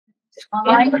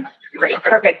Online? Great,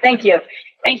 perfect. Thank you.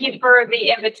 Thank you for the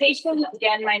invitation.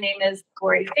 Again, my name is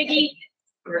Lori Figge.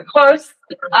 We're close,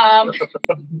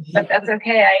 but that's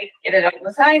okay. I get it all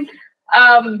the time.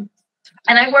 And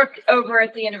I work over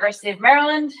at the University of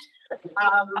Maryland.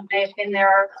 I've been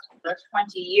there for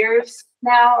 20 years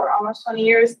now, or almost 20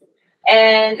 years.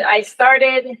 And I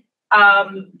started,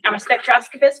 I'm a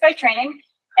spectroscopist by training,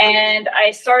 and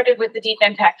I started with the Deep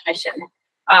Impact mission,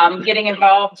 getting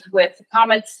involved with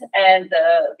Comets and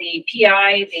the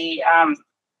PI,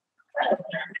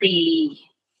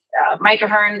 Micah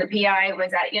Hearn, the PI,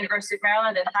 was at University of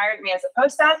Maryland and hired me as a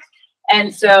postdoc.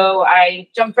 And so I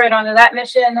jumped right onto that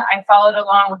mission. I followed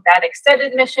along with that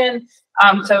extended mission.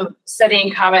 So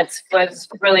studying comets was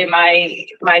really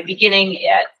my beginning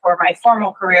for my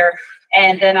formal career.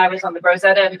 And then I was on the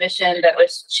Rosetta mission that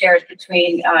was shared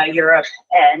between Europe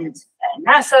and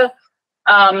NASA.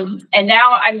 And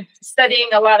now I'm studying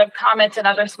a lot of comets and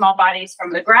other small bodies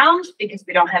from the ground because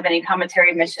we don't have any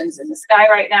cometary missions in the sky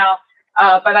right now.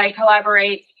 But I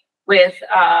collaborate with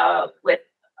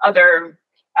other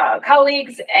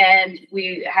colleagues, and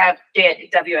we have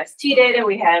JWST data,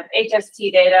 we have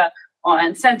HST data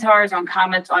on centaurs, on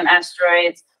comets, on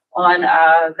asteroids, on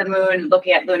the moon,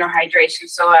 looking at lunar hydration.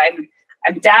 So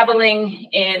I'm dabbling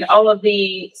in all of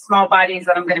the small bodies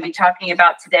that I'm going to be talking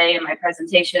about today in my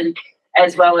presentation,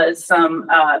 as well as some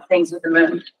things with the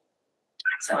moon.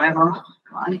 So I will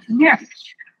go on from here.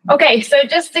 Okay, so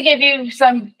just to give you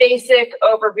some basic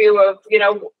overview of,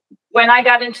 when I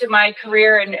got into my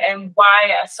career and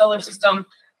why a solar system,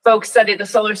 folks study the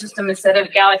solar system instead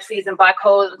of galaxies and black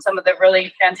holes and some of the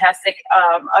really fantastic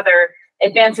other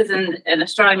advances in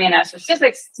astronomy and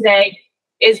astrophysics today,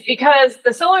 is because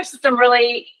the solar system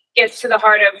really gets to the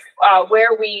heart of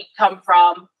where we come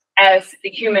from as the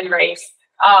human race,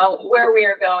 where we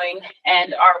are going,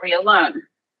 and are we alone?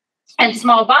 And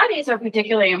small bodies are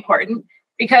particularly important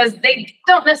because they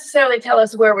don't necessarily tell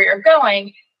us where we are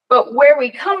going, but where we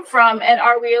come from and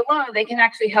are we alone, they can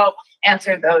actually help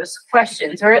answer those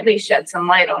questions, or at least shed some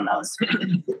light on those.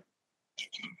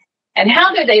 And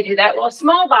how do they do that? Well,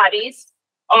 small bodies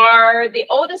are the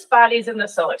oldest bodies in the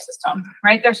solar system,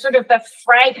 right? They're sort of the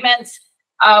fragments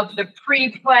of the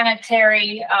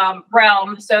pre-planetary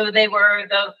realm. So they were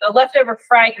the leftover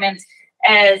fragments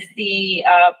as the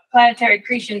planetary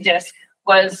accretion disk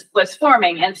was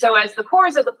forming. And so as the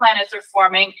cores of the planets are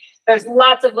forming, there's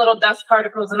lots of little dust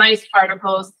particles and ice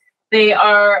particles. They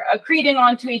are accreting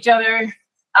onto each other,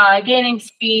 gaining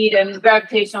speed and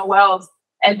gravitational wells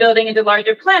and building into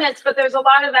larger planets, but there's a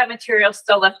lot of that material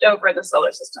still left over in the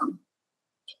solar system.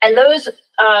 And those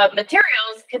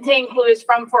materials contain clues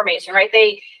from formation, right?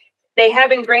 They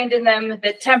have ingrained in them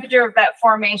the temperature of that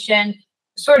formation,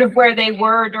 sort of where they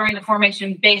were during the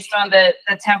formation based on the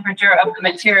temperature of the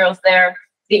materials there,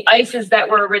 the ices that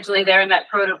were originally there in that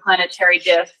protoplanetary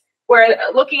disk. Where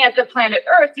looking at the planet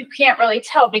Earth, you can't really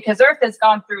tell because Earth has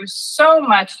gone through so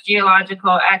much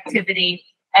geological activity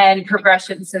and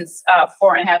progression since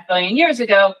 4.5 billion years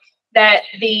ago that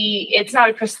it's not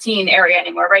a pristine area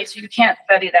anymore, right? So you can't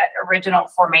study that original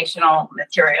formational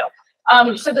material.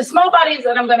 So the small bodies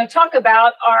that I'm going to talk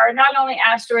about are not only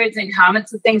asteroids and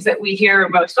comets, the things that we hear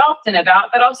most often about,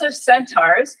 but also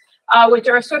centaurs, which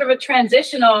are sort of a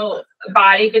transitional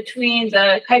body between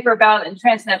the Kuiper Belt and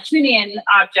trans-Neptunian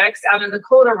objects out in the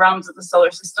colder realms of the solar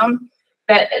system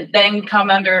that then come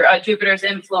under Jupiter's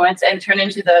influence and turn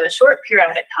into the short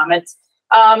periodic comets.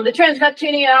 The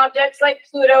trans-Neptunian objects like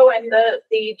Pluto and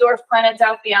the dwarf planets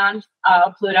out beyond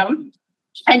Pluto,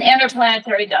 and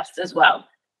interplanetary dust as well.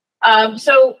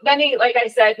 So many, like I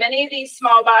said, many of these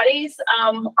small bodies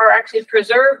are actually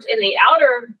preserved in the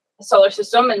outer solar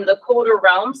system in the colder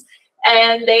realms,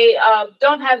 and they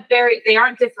they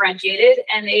aren't differentiated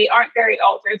and they aren't very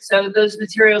altered. So those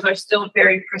materials are still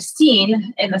very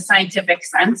pristine in the scientific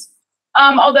sense.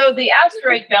 Although the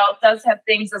asteroid belt does have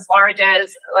things as large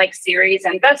as like Ceres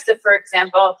and Vesta, for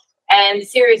example. And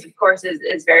Ceres, of course,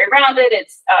 is very rounded.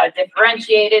 It's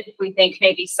differentiated. We think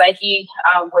maybe Psyche,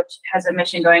 which has a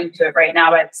mission going to it right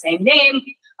now by the same name,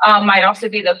 might also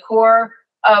be the core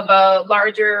of a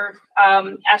larger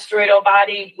asteroidal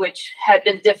body, which had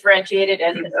been differentiated,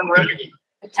 and we're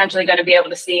potentially going to be able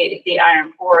to see the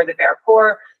iron core, the bare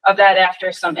core of that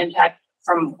after some impact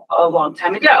from a long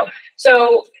time ago.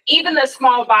 So even the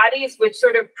small bodies, which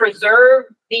sort of preserve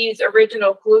these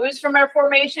original clues from our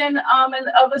formation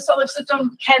of the solar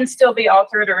system, can still be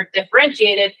altered or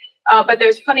differentiated, but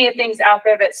there's plenty of things out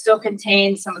there that still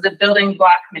contain some of the building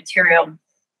block material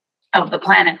of the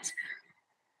planet.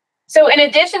 So in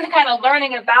addition to kind of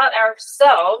learning about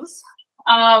ourselves,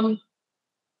 and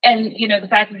the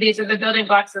fact that these are the building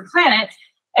blocks of the planet,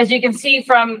 as you can see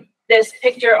from this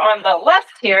picture on the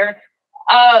left here,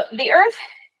 the Earth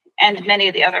and many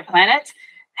of the other planets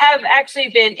have actually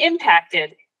been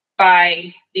impacted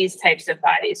by these types of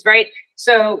bodies, right?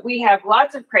 So we have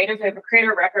lots of craters. We have a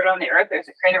crater record on the Earth. There's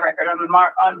a crater record on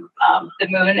the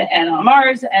Moon and on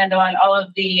Mars, and on all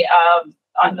of the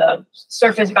on the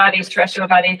surface bodies, terrestrial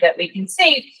bodies that we can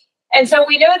see. And so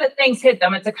we know that things hit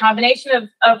them. It's a combination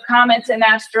of comets and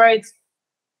asteroids.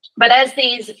 But as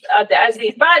these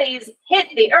bodies hit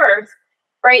the Earth,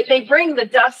 right, they bring the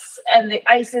dusts and the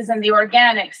ices and the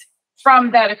organics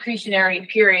from that accretionary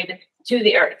period to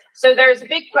the Earth. So there's a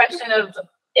big question of,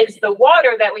 is the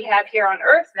water that we have here on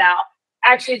Earth now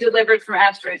actually delivered from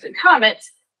asteroids and comets?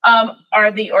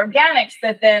 Are the organics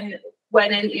that then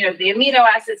went in, the amino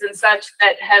acids and such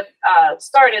that have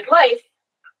started life,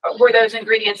 were those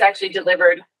ingredients actually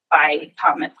delivered by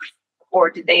comets, or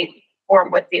did they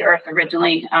form with the Earth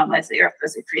originally as the Earth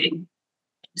was accreting?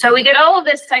 So we get all of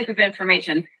this type of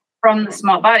information from the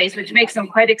small bodies, which makes them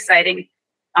quite exciting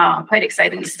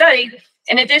to study.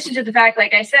 In addition to the fact,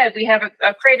 like I said, we have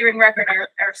a cratering record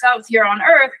ourselves here on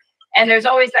Earth, and there's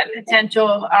always that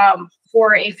potential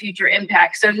for a future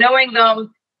impact. So knowing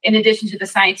them, in addition to the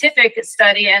scientific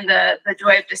study and the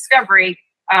joy of discovery,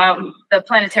 the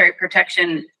planetary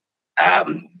protection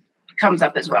comes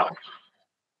up as well.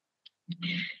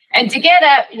 And to get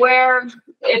at where,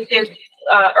 if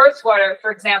Earth's water,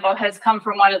 for example, has come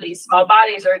from one of these small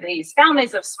bodies or these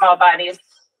families of small bodies,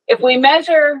 if we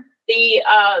measure the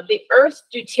Earth's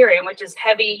deuterium, which is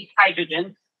heavy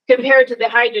hydrogen, compared to the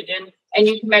hydrogen, and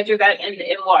you can measure that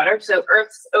in water. So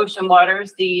Earth's ocean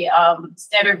waters, the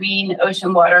standard mean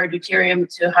ocean water deuterium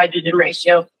to hydrogen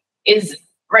ratio is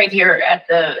right here at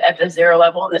the zero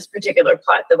level in this particular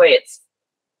plot, the way it's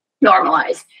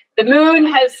normalized. The Moon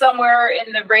has somewhere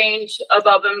in the range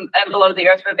above and below the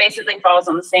Earth, but basically falls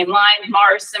on the same line.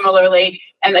 Mars similarly,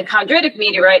 and the chondritic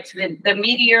meteorites, the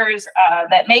meteors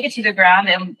that make it to the ground,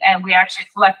 and we actually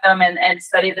collect them and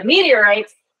study the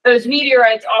meteorites. Those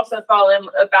meteorites also fall in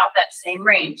about that same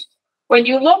range. When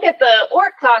you look at the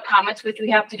Oort cloud comets, which we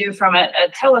have to do from a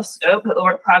telescope, the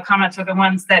Oort cloud comets are the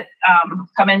ones that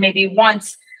come in maybe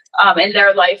once in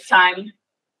their lifetime,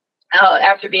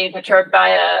 after being perturbed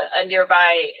by a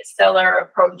nearby stellar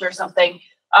approach or something.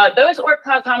 Those Oort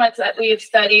cloud comets that we have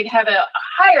studied have a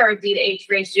higher D to H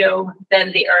ratio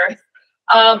than the Earth.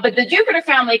 But the Jupiter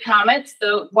family comets,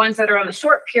 the ones that are on the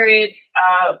short period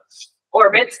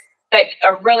orbits that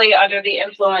are really under the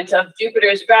influence of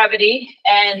Jupiter's gravity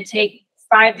and take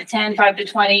 5 to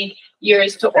 20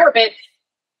 years to orbit,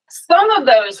 some of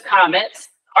those comets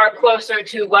are closer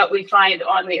to what we find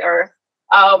on the Earth.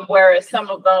 Whereas some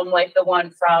of them, like the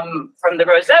one from the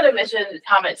Rosetta mission,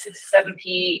 Comet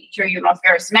 67P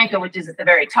Churyumov-Gerasimenko, which is at the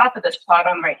very top of this plot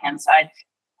on the right-hand side,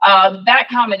 that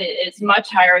comet is much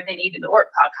higher than even the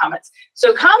Oort cloud comets.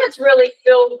 So comets really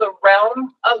fill the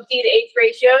realm of D to H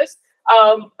ratios,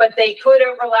 but they could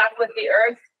overlap with the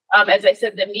Earth. As I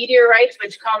said, the meteorites,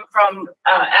 which come from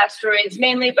asteroids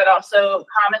mainly, but also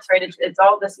comets, right? It's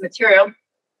all this material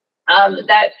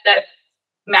that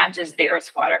matches the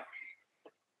Earth's water.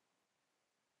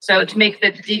 So to make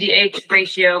the DDH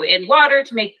ratio in water,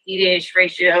 to make the DDH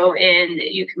ratio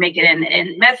you can make it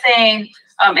in methane,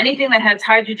 anything that has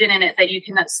hydrogen in it that you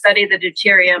can study the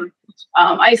deuterium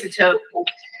isotope,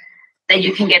 then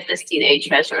you can get this DDH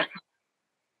measure.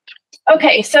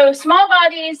 Okay, so small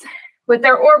bodies with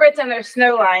their orbits and their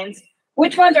snow lines,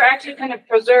 which ones are actually going to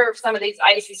preserve some of these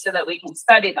ices so that we can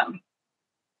study them?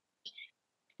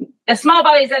 The small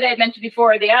bodies that I had mentioned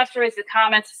before, the asteroids, the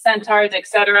comets, the centaurs,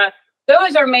 etc.,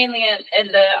 those are mainly in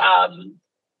the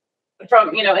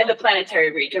in the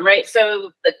planetary region, right?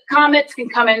 So the comets can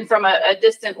come in from a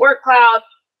distant Oort cloud,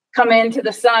 come into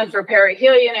the sun for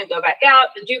perihelion and go back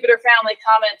out. The Jupiter family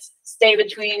comets stay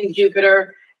between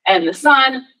Jupiter and the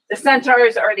sun. The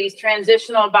centaurs are these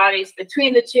transitional bodies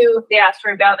between the two. The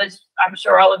asteroid belt, as I'm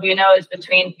sure all of you know, is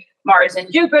between Mars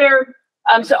and Jupiter.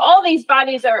 So all these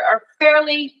bodies are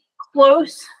fairly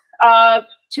close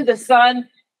to the sun.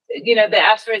 The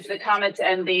asteroids, the comets,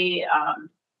 and the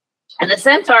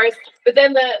centaurs. But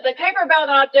then the Kuiper belt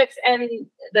objects and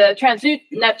the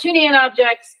trans-Neptunian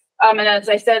objects, and as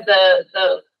I said,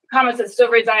 the comets that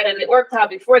still reside in the Oort cloud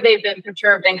before they've been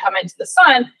perturbed and come into the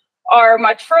sun are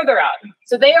much further out.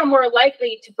 So they are more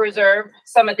likely to preserve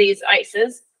some of these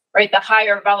ices, right? The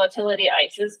higher volatility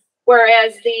ices.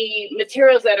 Whereas the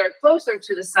materials that are closer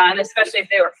to the sun, especially if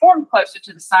they were formed closer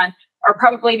to the sun, are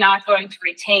probably not going to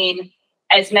retain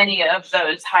as many of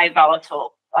those high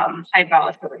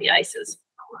volatility ices.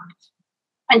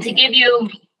 And to give you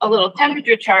a little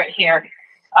temperature chart here,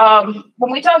 when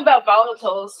we talk about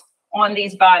volatiles, on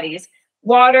these bodies.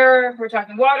 Water, we're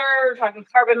talking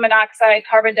carbon monoxide,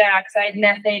 carbon dioxide,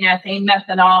 methane, ethane,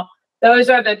 methanol. Those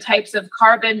are the types of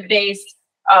carbon-based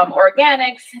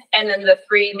organics, and then the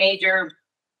three major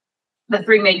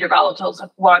volatiles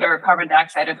of water, carbon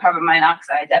dioxide, and carbon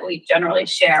monoxide that we generally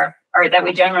share, or that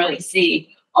we generally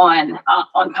see on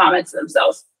comets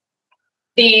themselves.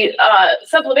 The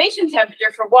sublimation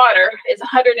temperature for water is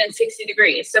 160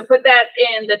 degrees. So put that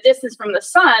in the distance from the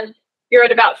sun, you're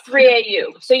at about 3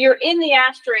 AU. So you're in the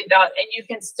asteroid belt and you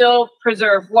can still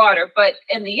preserve water. But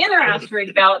in the inner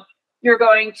asteroid belt, you're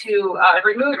going to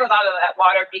remove a lot of that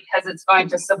water because it's going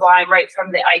to sublime right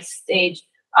from the ice stage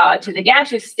to the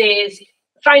gaseous stage,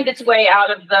 find its way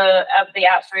out of the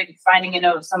asteroid, finding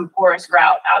some porous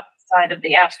route outside of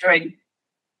the asteroid,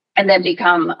 and then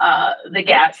become the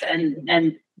gas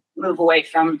and move away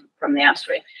from the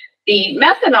asteroid. The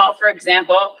methanol, for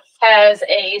example, has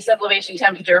a sublimation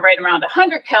temperature right around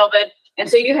 100 Kelvin, and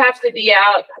so you have to be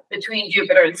out between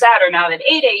Jupiter and Saturn out at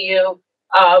 8 AU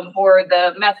for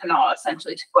the methanol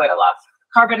essentially to boil off.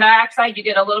 Carbon dioxide, you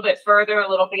get a little bit further, a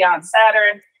little beyond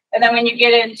Saturn. And then when you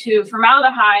get into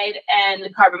formaldehyde and the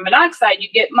carbon monoxide, you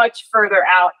get much further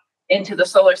out into the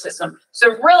solar system.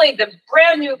 So really the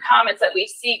brand new comets that we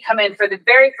see come in for the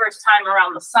very first time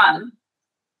around the sun,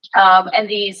 and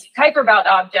these Kuiper Belt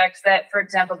objects that, for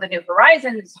example, the New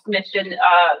Horizons mission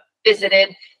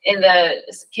visited in the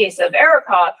case of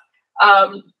Arrokoth,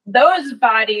 those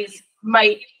bodies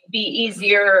might be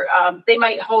easier. They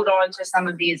might hold on to some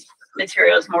of these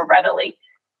materials more readily.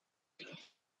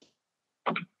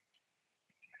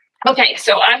 Okay,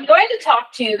 so I'm going to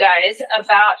talk to you guys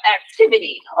about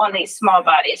activity on these small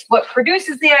bodies, what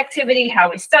produces the activity, how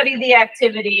we study the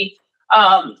activity,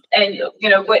 and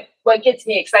what gets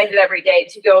me excited every day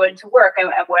to go into work and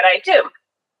what I do.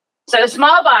 So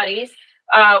small bodies,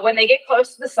 when they get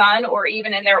close to the sun or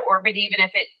even in their orbit, even if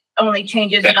it only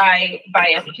changes by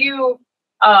a few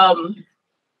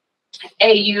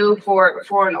AU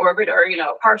for an orbit, or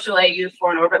partial AU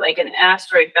for an orbit, like an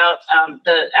asteroid belt.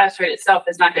 The asteroid itself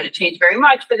is not going to change very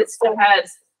much, but it still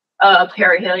has a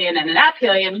perihelion and an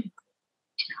aphelion,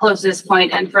 closest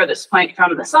point and furthest point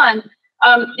from the sun.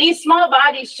 These small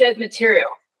bodies shed material.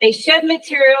 They shed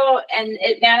material, and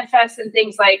it manifests in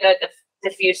things like a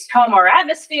diffuse coma or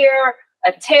atmosphere,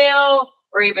 a tail,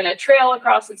 or even a trail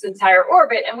across its entire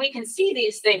orbit. And we can see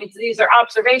these things. These are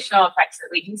observational effects that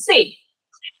we can see.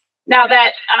 Now,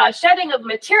 that shedding of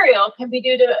material can be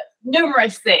due to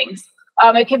numerous things.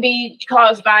 It can be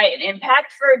caused by an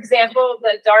impact. For example,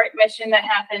 the DART mission that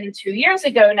happened 2 years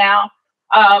ago now,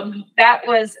 that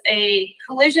was a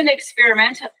collision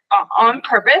experiment on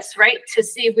purpose, right, to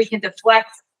see if we can deflect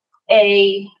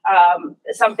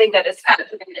something that is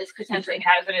potentially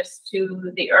hazardous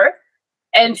to the Earth.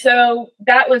 And so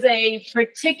that was a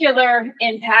particular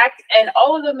impact, and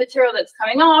all of the material that's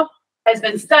coming off has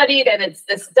been studied, and it's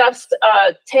this dust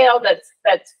tail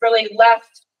that's really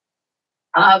left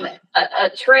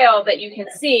a trail that you can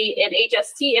see in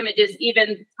HST images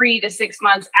even 3 to 6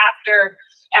 months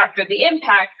after the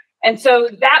impact. And so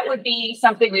that would be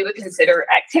something we would consider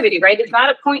activity, right? It's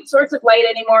not a point source of light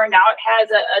anymore. Now it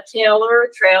has a tail or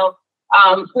a trail.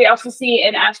 We also see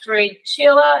an asteroid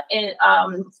Sheila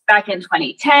back in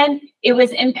 2010. It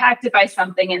was impacted by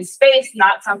something in space,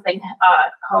 not something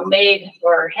homemade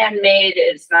or handmade.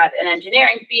 It's not an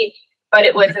engineering feat, but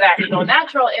it was an actual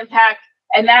natural impact.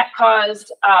 And that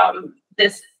caused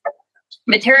this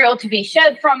material to be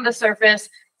shed from the surface,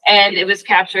 and it was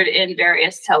captured in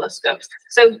various telescopes.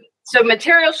 So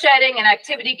material shedding and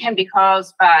activity can be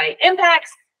caused by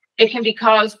impacts. It can be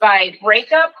caused by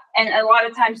breakup, and a lot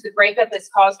of times the breakup is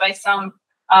caused by some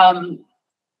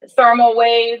thermal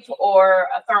wave or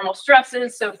thermal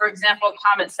stresses. So, for example,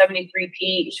 Comet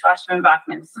 73P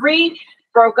Schwarzmann-Bachmann 3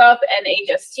 broke up, and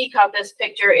HST caught this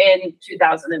picture in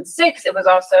 2006. It was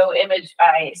also imaged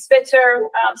by Spitzer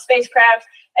spacecraft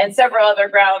and several other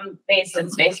ground-based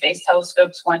and space-based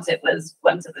telescopes once it was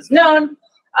known.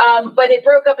 But it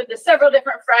broke up into several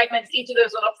different fragments. Each of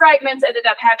those little fragments ended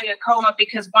up having a coma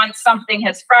because once something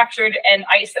has fractured and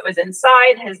ice that was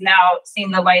inside has now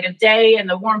seen the light of day and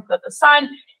the warmth of the sun,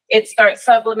 it starts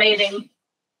sublimating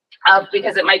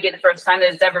because it might be the first time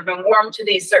that it's ever been warmed to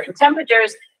these certain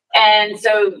temperatures. And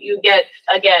so you get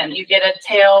a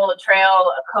tail, a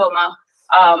trail, a coma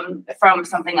from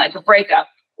something like a breakup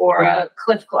or a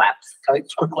cliff collapse.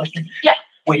 Quick question. Yeah.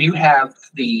 When you have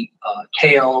the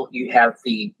tail, you have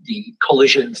the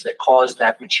collisions that cause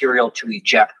that material to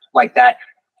eject like that,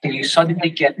 can you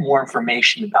suddenly get more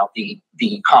information about the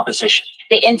composition?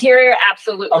 The interior,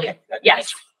 absolutely. Okay.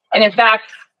 Yes. And in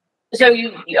fact, so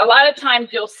a lot of times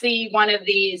you'll see one of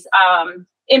these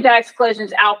impacts,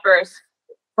 collisions, outbursts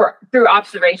through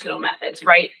observational methods,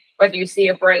 right? Whether you see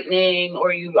a brightening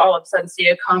or you all of a sudden see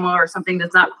a coma or something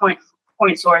that's not point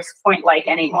source, point light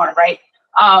anymore, right?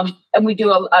 And we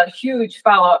do a huge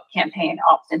follow-up campaign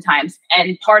oftentimes.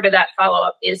 And part of that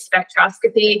follow-up is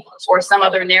spectroscopy or some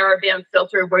other narrowband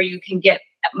filter where you can get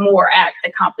more at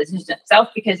the composition itself,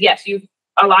 because yes, you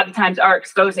a lot of times are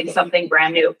exposing something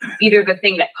brand new, either the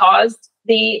thing that caused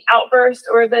the outburst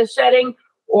or the shedding,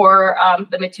 or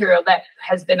the material that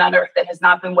has been unearthed, that has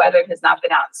not been weathered, has not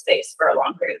been out in space for a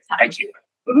long period of time. Thank you.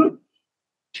 Mm-hmm.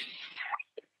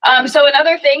 So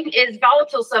another thing is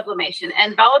volatile sublimation.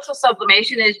 And volatile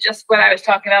sublimation is just what I was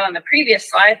talking about on the previous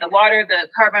slide, the water, the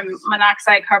carbon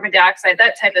monoxide, carbon dioxide,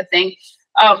 that type of thing.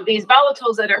 These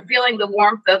volatiles that are feeling the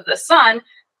warmth of the sun,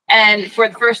 and for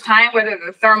the first time, whether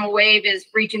the thermal wave is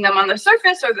reaching them on the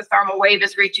surface or the thermal wave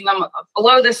is reaching them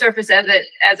below the surface as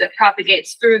it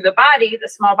propagates through the body, the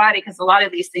small body, because a lot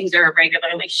of these things are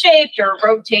irregularly shaped or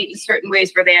rotate in certain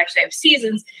ways where they actually have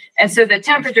seasons. And so the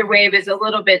temperature wave is a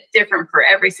little bit different for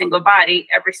every single body.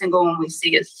 Every single one we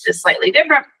see is slightly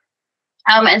different.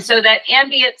 And so that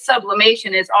ambient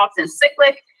sublimation is often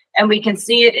cyclic. And we can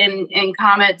see it in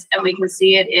comets, and we can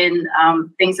see it in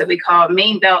things that we call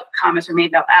main belt comets or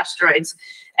main belt asteroids.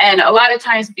 And a lot of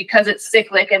times, because it's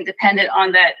cyclic and dependent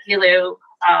on that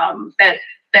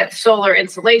that solar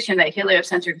insolation, that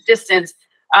heliocentric distance,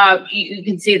 you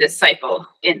can see this cycle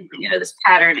in this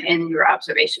pattern in your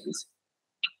observations.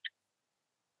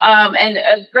 And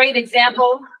a great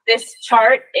example, this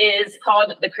chart is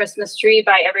called the Christmas tree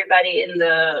by everybody in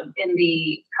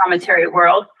the cometary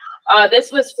world.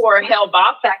 This was for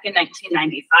Hale-Bopp back in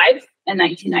 1995 and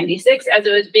 1996. As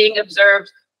it was being observed,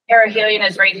 perihelion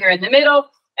is right here in the middle.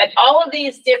 And all of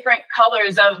these different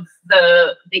colors of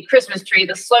the Christmas tree,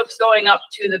 the slopes going up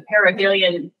to the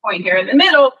perihelion point here in the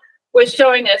middle, was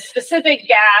showing a specific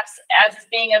gas as it's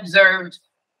being observed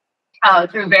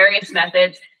through various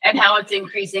methods, and how it's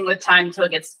increasing with time until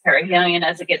it gets to perihelion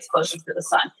as it gets closer to the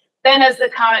sun. Then as the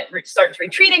comet starts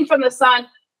retreating from the sun,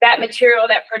 that material,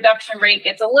 that production rate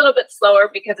gets a little bit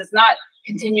slower because it's not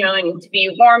continuing to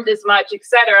be warmed as much, et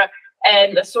cetera.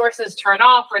 And the sources turn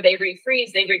off, or they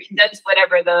refreeze, they recondense,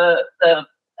 whatever the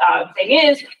thing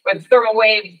is, where the thermal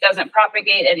wave doesn't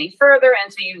propagate any further.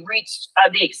 And so you reach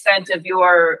the extent of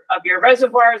your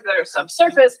reservoirs that are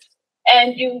subsurface.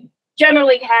 And you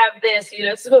generally have this,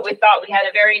 this is what we thought, we had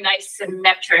a very nice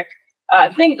symmetric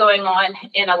thing going on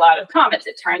in a lot of comets.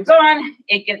 It turns on,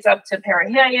 it gets up to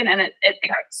perihelion, and it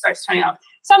starts turning off.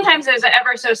 Sometimes there's an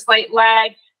ever so slight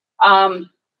lag,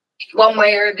 one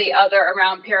way or the other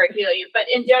around perihelion, but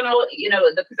in general,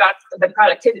 the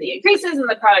productivity increases and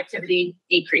the productivity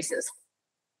decreases.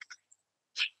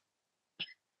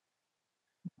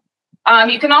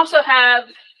 You can also have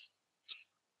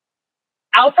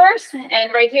outbursts,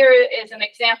 and right here is an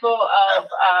example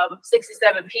of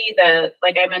 67P,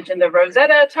 like I mentioned, the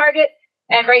Rosetta target.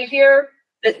 And right here,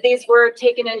 these were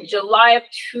taken in July of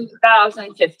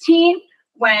 2015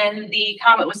 when the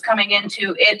comet was coming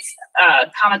into its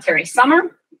cometary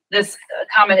summer. This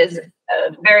comet is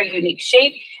a very unique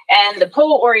shape, and the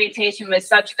pole orientation was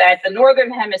such that the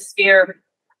northern hemisphere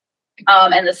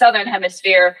and the southern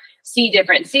hemisphere see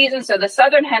different seasons. So the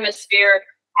southern hemisphere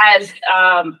has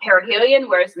perihelion,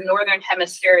 whereas the northern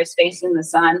hemisphere is facing the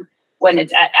sun when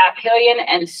it's at aphelion.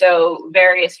 And so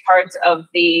various parts of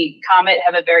the comet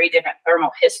have a very different thermal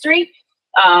history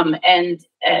and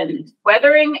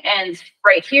weathering. And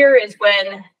right here is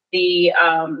when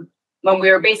when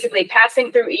we were basically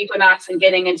passing through equinox and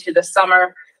getting into the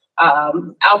summer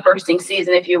outbursting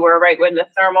season, if you were, right when the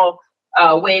thermal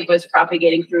wave was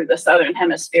propagating through the southern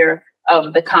hemisphere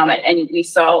of the comet, and we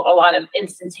saw a lot of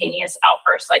instantaneous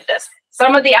outbursts like this.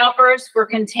 Some of the outbursts were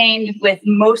contained with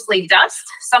mostly dust.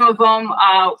 Some of them,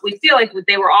 we feel like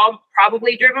they were all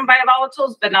probably driven by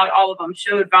volatiles, but not all of them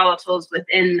showed volatiles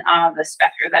within the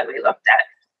spectra that we looked at.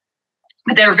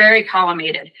 But they're very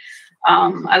collimated.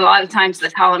 A lot of times the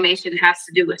collimation has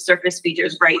to do with surface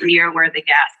features right near where the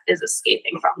gas is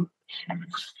escaping from.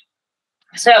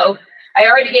 So I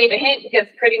already gave a hint because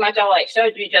pretty much all I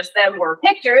showed you just then were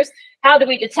pictures. How do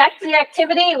we detect the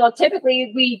activity? Well,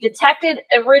 typically we detect it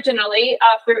originally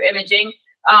through imaging,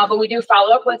 but we do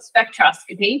follow up with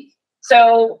spectroscopy.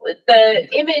 So the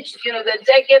image, the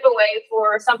dead giveaway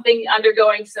for something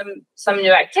undergoing some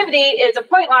new activity is a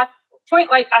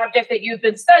point-like object that you've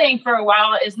been studying for a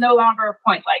while is no longer a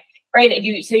point-like, right?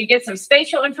 So you get some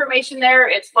spatial information there.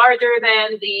 It's larger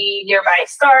than the nearby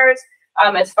stars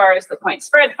as far as the point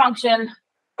spread function,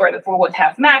 or the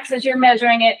 4.5 max as you're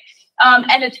measuring it.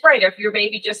 And it's brighter if you're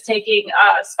maybe just taking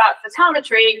spot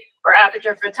photometry or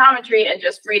aperture photometry and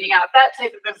just reading out that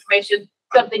type of information,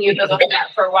 something you've been looking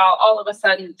at for a while, all of a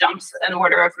sudden jumps an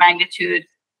order of magnitude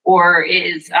or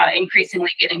is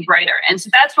increasingly getting brighter. And so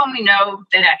that's when we know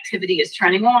that activity is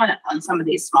turning on some of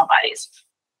these small bodies.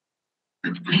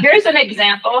 Here's an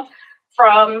example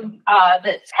from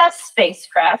the TESS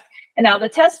spacecraft. And now the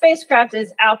TESS spacecraft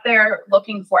is out there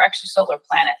looking for extrasolar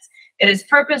planets. It is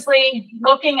purposely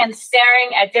looking and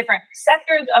staring at different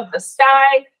sectors of the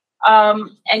sky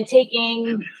and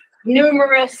taking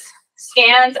numerous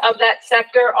scans of that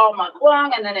sector all month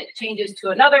long, and then it changes to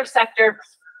another sector.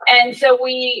 And so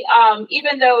we,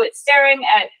 even though it's staring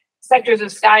at sectors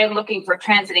of sky and looking for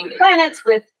transiting planets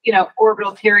with,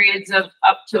 orbital periods of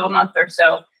up to a month or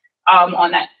so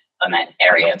on that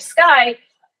area of sky,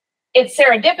 it's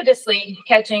serendipitously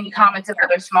catching comets and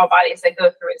other small bodies that go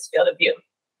through its field of view.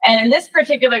 And in this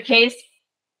particular case,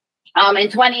 in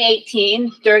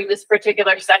 2018, during this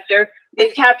particular sector,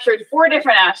 they've captured 4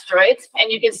 different asteroids,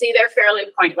 and you can see they're fairly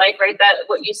point-like, right? That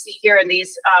what you see here in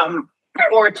these,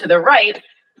 or to the right,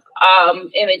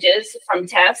 images from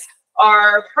TESS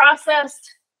are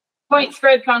processed point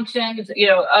spread functions,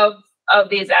 of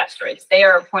these asteroids. They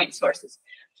are point sources.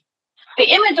 The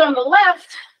image on the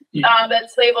left,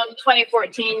 that's labeled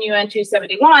 2014 UN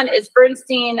 271, is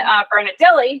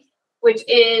Bernstein-Bernadelli, which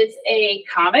is a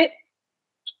comet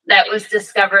that was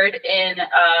discovered in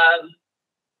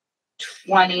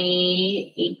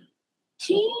 2018.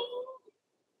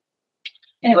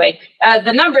 Anyway,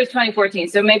 the number is 2014,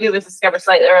 so maybe it was discovered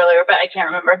slightly earlier, but I can't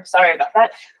remember. Sorry about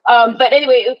that. But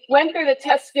anyway, it went through the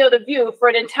TESS field of view for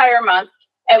an entire month,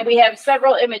 and we have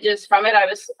several images from it. I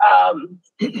was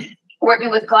working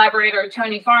with collaborator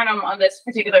Tony Farnham on this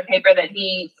particular paper that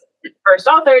he first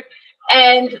authored.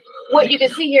 And what you can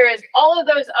see here is all of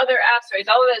those other asteroids,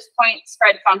 all of those point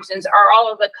spread functions are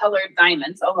all of the colored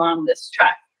diamonds along this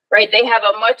track, right? They have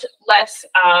a much less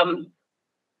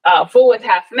full width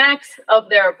half max of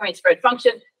their point spread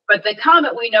function, but the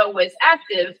comet we know was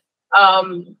active,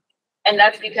 and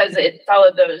that's because it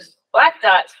followed those black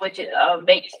dots, which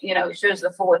makes, shows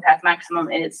the full width half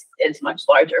maximum is much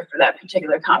larger for that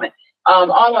particular comet,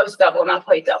 almost double, not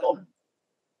quite double.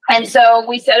 And so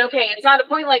we said, okay, it's not a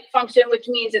point-like function, which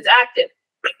means it's active.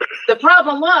 The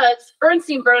problem was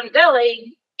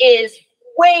Bernstein-Bernadelli is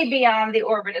way beyond the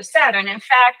orbit of Saturn. In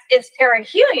fact, its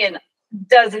perihelion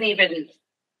doesn't even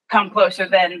come closer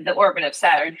than the orbit of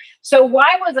Saturn. So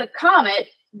why was a comet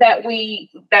that we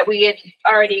had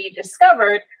already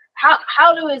discovered, how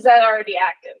is that already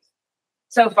active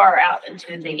so far out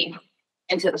into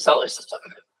the solar system?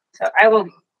 So I will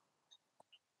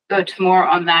go to more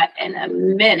on that in a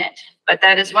minute, but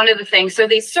that is one of the things. So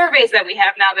these surveys that we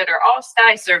have now that are all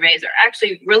sky surveys are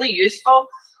actually really useful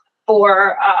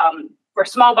for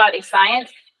small body science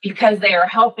because they are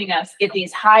helping us get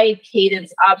these high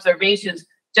cadence observations,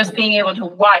 just being able to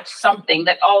watch something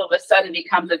that all of a sudden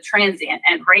becomes a transient.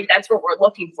 And right, that's what we're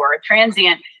looking for, a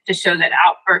transient to show that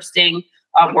outbursting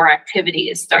or activity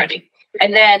is starting.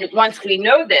 And then once we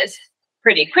know this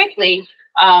pretty quickly,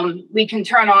 we can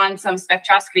turn on some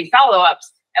spectroscopy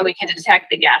follow-ups and we can detect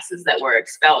the gases that were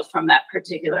expelled from that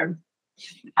particular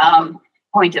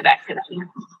point of activity.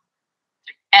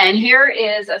 And here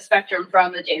is a spectrum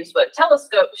from the James Webb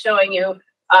Telescope showing you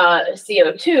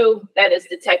CO2 that is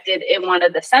detected in one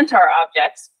of the centaur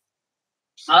objects,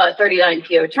 39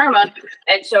 Pioterma,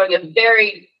 and showing a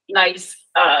very nice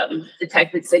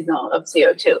detected signal of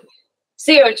CO2.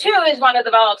 CO2 is one of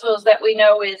the volatiles that we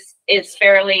know is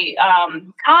fairly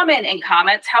common in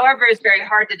comets. However, it's very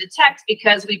hard to detect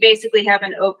because we basically have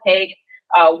an opaque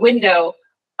window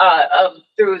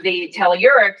through the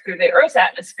telluric, through the Earth's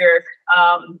atmosphere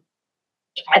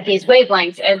at these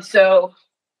wavelengths. And so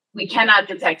we cannot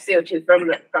detect CO2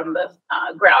 from the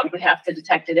ground. We have to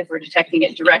detect it if we're detecting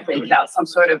it directly without some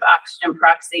sort of oxygen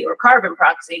proxy or carbon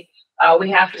proxy. We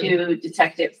have to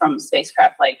detect it from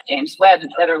spacecraft like James Webb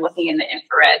that are looking in the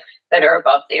infrared that are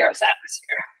above the Earth's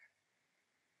atmosphere.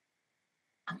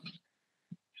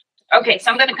 Okay, so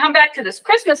I'm going to come back to this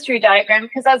Christmas tree diagram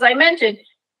because, as I mentioned,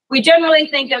 we generally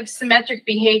think of symmetric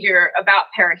behavior about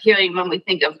perihelion when we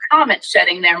think of comets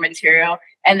shedding their material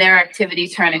and their activity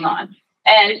turning on.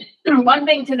 And one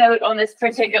thing to note on this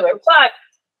particular plot,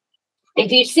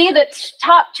 if you see the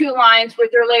top 2 lines,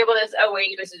 which are labeled as OH,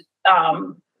 which is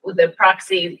with the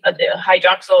proxy of the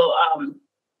hydroxyl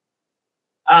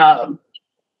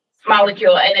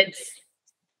molecule, and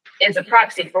it's a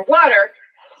proxy for water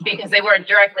because they weren't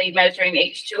directly measuring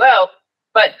H2O,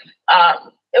 but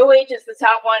OH is the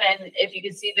top one, and if you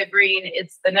can see the green,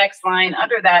 it's the next line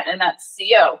under that, and that's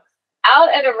CO. Out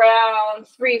at around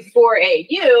 3,4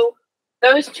 AU,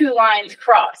 those 2 lines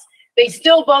cross. They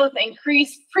still both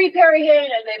increase pre-perihelion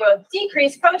and they both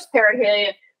decrease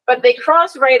post-perihelion, but they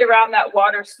cross right around that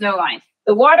water snow line.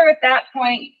 The water at that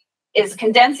point is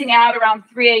condensing out around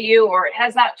 3 AU, or it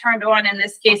has not turned on. In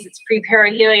this case, it's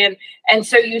pre-perihelion. And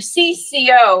so you see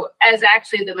CO as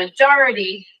actually the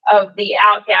majority of the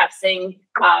outgassing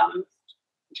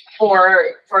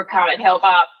for comet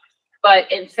Hale-Bopp,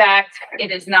 but in fact,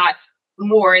 it is not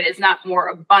more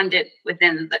abundant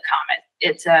within the comet.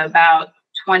 It's about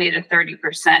 20 to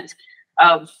 30%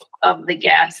 of the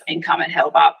gas in comet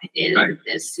Hale-Bopp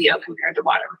is CO compared to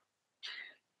water.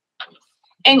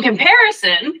 In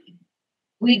comparison,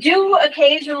 we do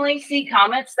occasionally see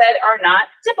comets that are not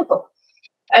typical.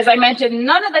 As I mentioned,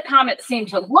 none of the comets seem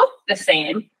to look the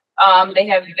same.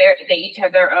 They each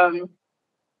have their own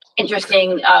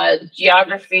interesting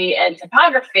geography and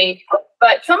topography,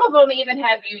 but some of them even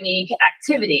have unique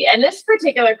activity. And this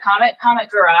particular comet,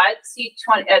 Comet Garrod,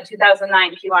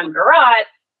 C2009 P1 Garrod,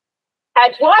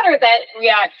 had water that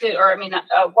reacted,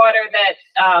 water that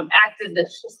acted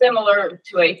similar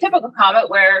to a typical comet,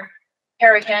 where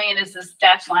perihelion is this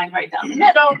dashed line right down the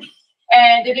middle,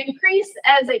 and it increased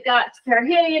as it got to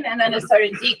perihelion, and then it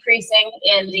started decreasing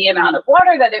in the amount of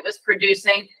water that it was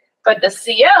producing. But the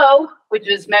CO, which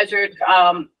was measured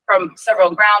from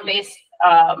several ground-based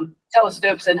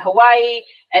telescopes in Hawaii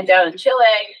and down in Chile,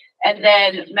 and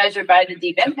then measured by the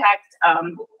Deep Impact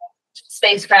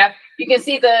spacecraft, you can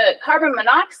see the carbon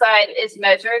monoxide is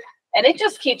measured, and it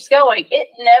just keeps going. It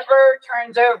never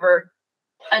turns over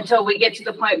until we get to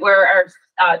the point where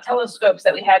our telescopes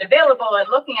that we had available and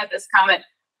looking at this comet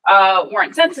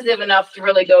weren't sensitive enough to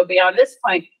really go beyond this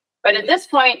point. But at this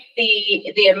point,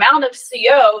 the amount of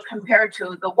CO compared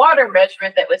to the water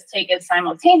measurement that was taken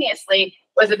simultaneously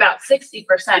was about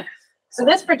 60%. So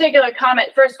this particular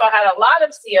comet, first of all, had a lot of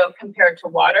CO compared to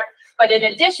water, but in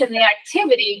addition, the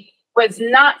activity was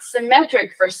not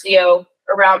symmetric for CO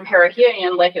around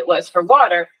perihelion like it was for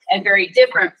water, and very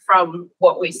different from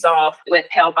what we saw with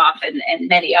Hale-Bopp and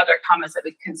many other comets that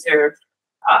we consider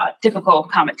typical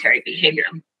cometary behavior.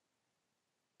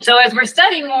 So as we're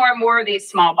studying more and more of these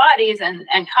small bodies and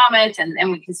comets,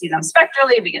 and we can see them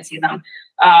spectrally, we can see them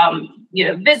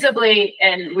visibly,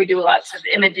 and we do lots of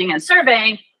imaging and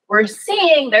surveying, we're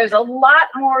seeing there's a lot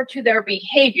more to their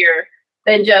behavior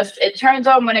than just it turns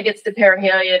on when it gets to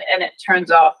perihelion and it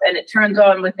turns off, and it turns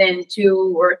on within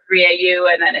 2 or 3 AU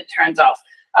and then it turns off.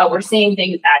 We're seeing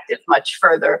things active much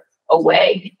further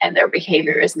away, and their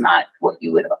behavior is not what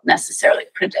you would necessarily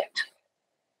predict.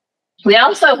 We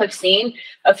also have seen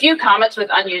a few comets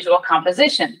with unusual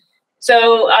composition.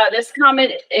 So this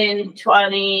comet in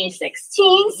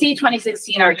 2016,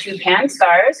 C2016, our two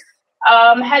pan-stars,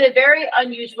 had a very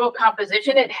unusual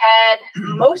composition. It had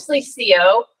mostly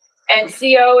CO, and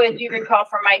CO, if you recall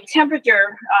from my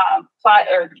temperature plot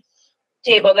or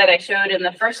table that I showed in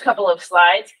the first couple of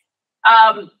slides,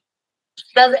 has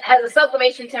a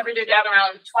sublimation temperature down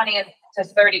around 20 to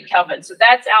 30 Kelvin. So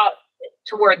that's out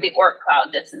toward the Oort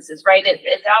cloud distances, right?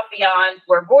 It's out beyond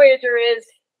where Voyager is.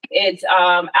 It's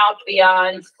out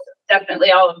beyond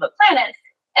definitely all of the planets.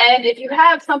 And if you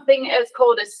have something as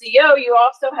cold as CO, you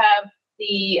also have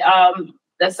the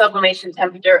sublimation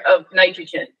temperature of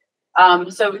nitrogen.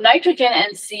 So nitrogen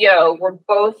and CO were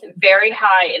both very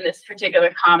high in this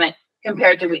particular comet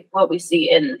compared to what we see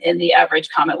in the average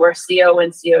comet, where CO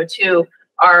and CO2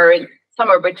 are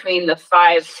somewhere between the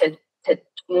 5 to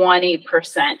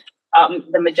 20%.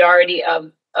 The majority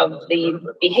of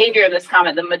the behavior of this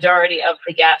comet, the majority of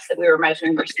the gas that we were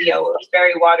measuring for CO was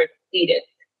very water depleted.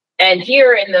 And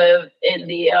here in the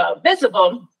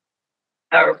visible,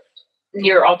 or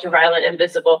near ultraviolet and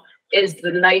visible, is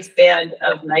the nice band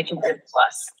of nitrogen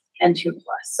plus and N2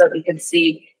 plus. So we can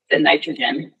see the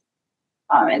nitrogen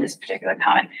in this particular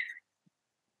comet.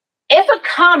 If a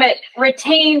comet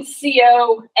retains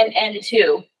CO and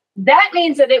N2, that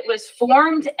means that it was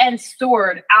formed and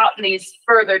stored out in these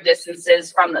further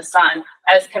distances from the sun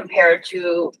as compared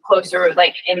to closer,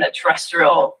 like in the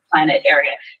terrestrial planet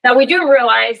area. Now, we do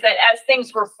realize that as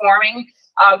things were forming,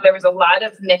 there was a lot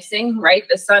of mixing, right?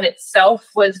 The sun itself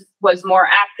was more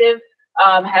active,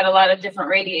 had a lot of different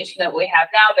radiation that we have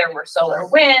now. There were solar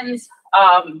winds.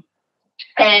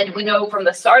 And we know from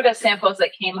the Stardust samples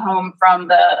that came home from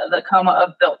the coma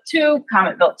of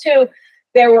Comet Bilt 2,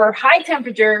 there were high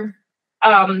temperature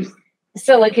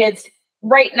silicates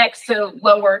right next to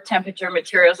lower temperature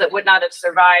materials that would not have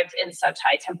survived in such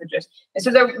high temperatures. And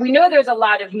so we know there's a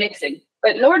lot of mixing,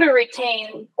 but in order to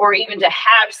retain or even to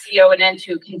have CO and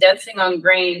N2 condensing on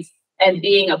grains and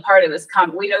being a part of this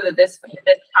comet, we know that this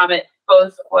comet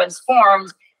both was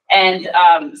formed and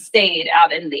stayed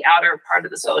out in the outer part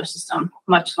of the solar system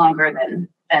much longer than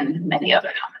than many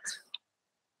other comets.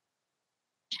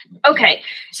 Okay,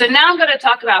 so now I'm going to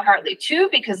talk about Hartley 2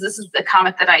 because this is the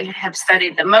comet that I have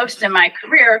studied the most in my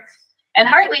career. And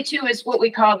Hartley 2 is what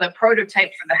we call the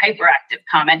prototype for the hyperactive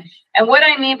comet. And what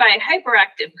I mean by a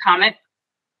hyperactive comet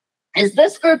is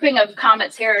this grouping of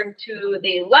comets here to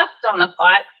the left on the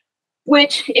plot,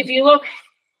 which if you look,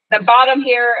 the bottom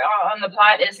here on the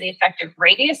plot is the effective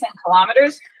radius in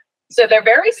kilometers. So they're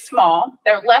very small.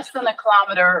 They're less than a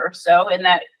kilometer or so in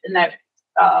that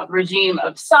regime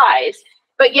of size.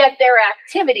 But yet their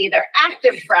activity, their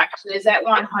active fraction is at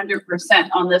 100%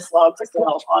 on this log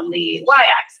scale on the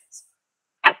y-axis.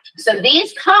 So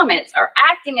these comets are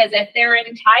acting as if their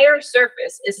entire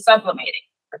surface is sublimating.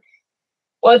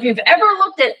 Well, if you've ever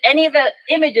looked at any of the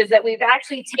images that we've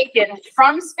actually taken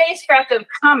from spacecraft of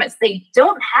comets, they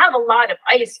don't have a lot of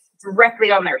ice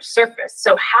directly on their surface.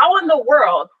 So how in the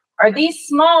world are these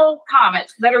small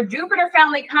comets that are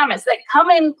Jupiter-family comets that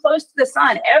come in close to the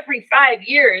sun every 5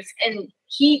 years and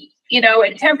heat,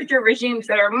 and temperature regimes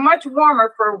that are much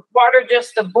warmer for water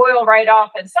just to boil right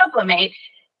off and sublimate,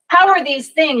 how are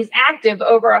these things active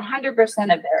over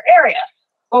 100% of their area?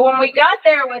 Well, when we got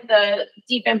there with the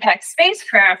deep impact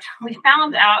spacecraft, we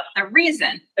found out the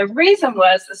reason. The reason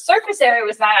was the surface area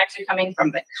was not actually coming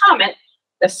from the comet.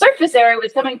 The surface area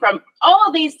was coming from all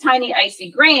of these tiny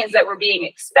icy grains that were being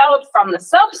expelled from the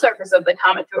subsurface of the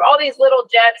comet through all these little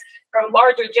jets from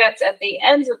larger jets at the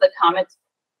ends of the comet.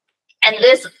 And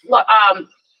this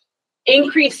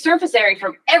increased surface area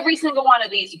from every single one of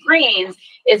these grains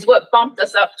is what bumped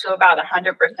us up to about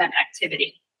 100%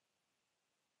 activity.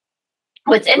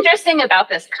 What's interesting about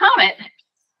this comet,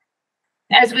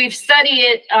 as we've studied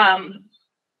it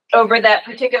over that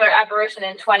particular apparition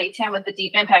in 2010 with the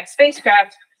deep impact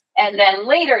spacecraft, and then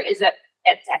later, is that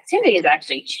its activity is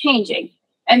actually changing.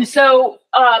 And so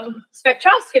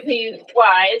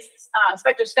spectroscopy-wise,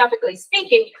 spectroscopically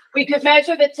speaking, we could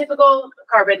measure the typical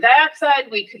carbon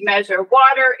dioxide, we could measure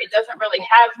water. It doesn't really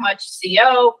have much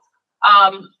CO.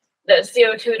 The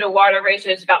CO2 to water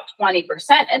ratio is about 20%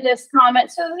 in this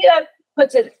comet. So yeah,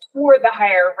 puts it toward the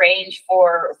higher range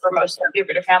for most of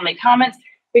Jupiter family comets.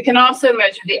 We can also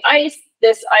measure the ice.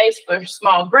 This ice for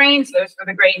small grains, those are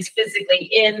the grains physically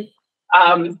in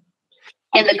the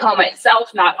coma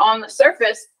itself, not on the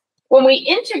surface. When we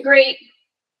integrate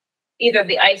either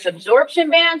the ice absorption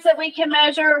bands that we can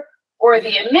measure or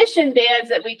the emission bands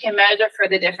that we can measure for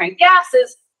the different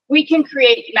gases, we can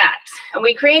create maps. And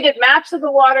we created maps of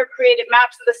the water, created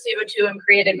maps of the CO2, and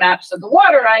created maps of the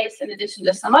water ice, in addition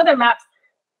to some other maps.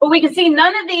 But we can see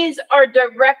none of these are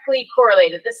directly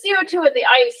correlated. The CO2 and the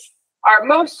ice are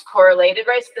most correlated,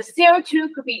 right? So the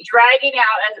CO2 could be dragging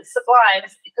out, as it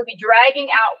sublimes, it could be dragging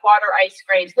out water ice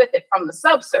grains with it from the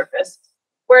subsurface.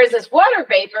 Whereas this water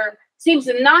vapor seems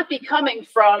to not be coming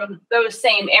from those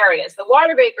same areas. The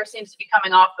water vapor seems to be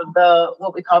coming off of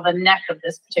what we call the neck of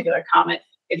this particular comet,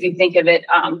 if you think of it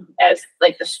as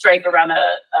like the stripe around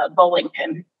a bowling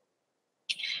pin.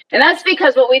 And that's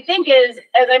because what we think is,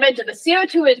 as I mentioned, the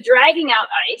CO2 is dragging out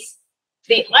ice.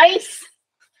 The ice,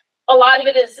 a lot of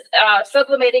it is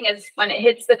sublimating as when it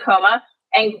hits the coma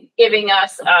and giving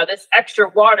us this extra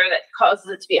water that causes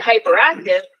it to be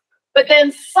hyperactive. But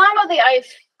then some of the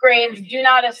ice grains do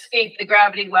not escape the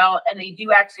gravity well, and they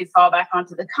do actually fall back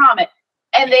onto the comet.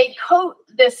 And they coat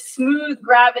this smooth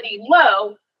gravity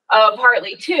low of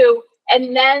Hartley 2,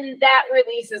 and then that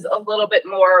releases a little bit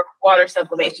more water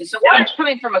sublimation. So water's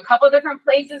coming from a couple of different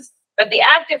places, but the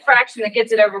active fraction that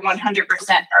gets it over 100%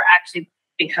 are actually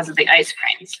because of the ice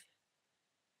grains.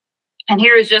 And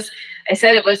here is just, I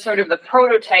said it was sort of the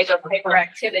prototype of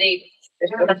hyperactivity.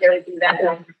 There's no necessarily do that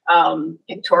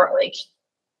pictorially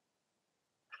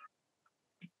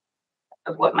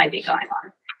of what might be going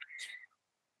on.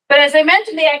 But as I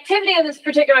mentioned, the activity of this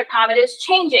particular comet is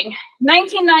changing.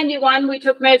 1991, we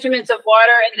took measurements of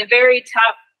water, and the very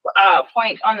top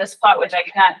point on this plot, which I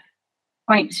cannot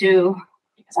point to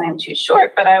because I am too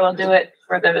short, but I will do it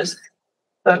for those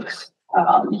folks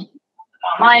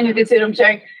online who can see what I'm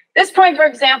showing. This point, for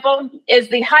example, is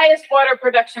the highest water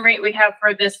production rate we have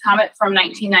for this comet from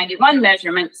 1991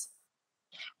 measurements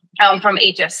from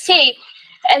HST.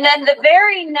 And then the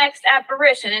very next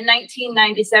apparition in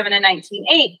 1997 and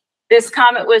 1908, this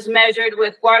comet was measured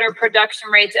with water production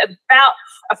rates about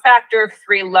a factor of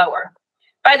 3 lower.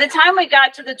 By the time we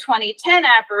got to the 2010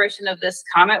 apparition of this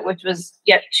comet, which was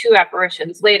yet 2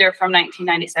 apparitions later from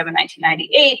 1997,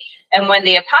 1998, and when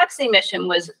the EPOXI mission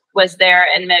was there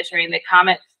and measuring the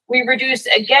comet, we reduced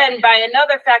again by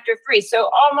another factor of 3.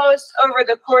 So almost over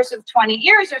the course of 20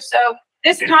 years or so,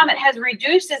 this comet has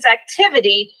reduced its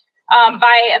activity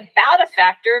by about a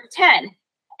factor of 10.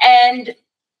 And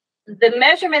the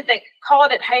measurement that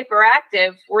called it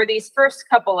hyperactive were these first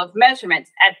couple of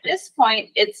measurements. At this point,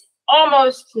 it's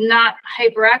almost not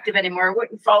hyperactive anymore. It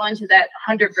wouldn't fall into that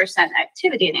 100%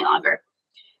 activity any longer.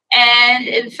 And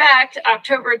in fact,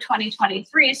 October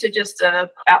 2023, so just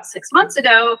about 6 months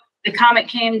ago, the comet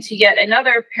came to yet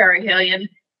another perihelion.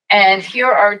 And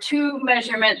here are two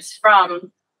measurements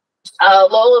from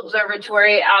Lowell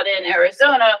Observatory out in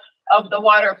Arizona of the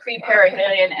water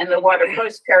pre-perihelion and the water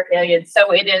post-perihelion.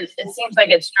 So it seems like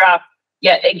it's dropped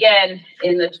yet again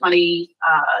in the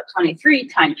 2023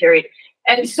 time period.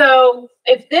 And so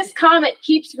if this comet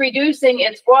keeps reducing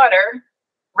its water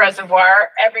reservoir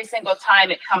every single time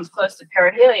it comes close to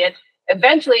perihelion,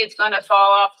 eventually it's going to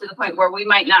fall off to the point where we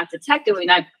might not detect it. We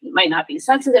might not be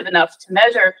sensitive enough to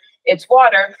measure its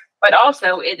water, but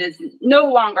also it is no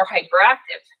longer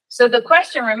hyperactive. So the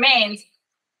question remains,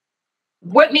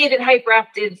 what made it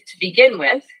hyperactive to begin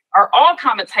with? Are all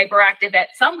comets hyperactive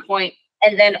at some point,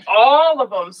 and then all of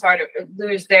them sort of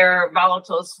lose their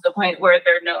volatiles to the point where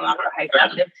they're no longer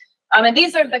hyperactive? And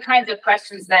these are the kinds of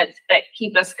questions that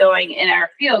keep us going in our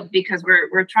field, because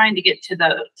we're trying to get to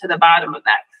the bottom of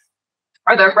that.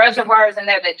 Are there reservoirs in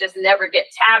there that just never get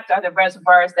tapped? Are there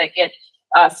reservoirs that get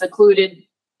secluded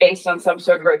based on some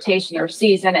sort of rotation or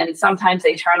season, and sometimes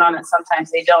they turn on and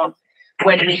sometimes they don't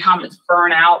when the comets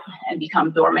burn out and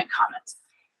become dormant comets?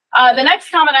 The next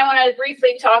comet I want to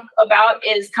briefly talk about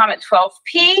is Comet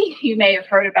 12P. You may have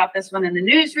heard about this one in the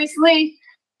news recently,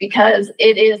 because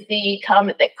it is the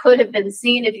comet that could have been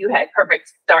seen if you had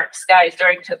perfect dark skies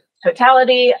during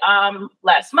totality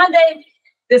last Monday.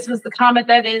 This was the comet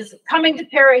that is coming to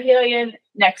perihelion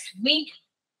next week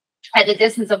at a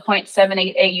distance of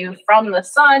 0.78 AU from the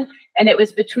sun, and it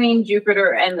was between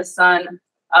Jupiter and the sun,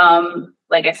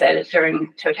 like I said,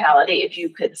 during totality, if you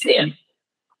could see it.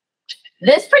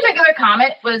 This particular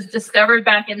comet was discovered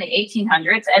back in the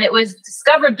 1800s, and it was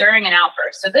discovered during an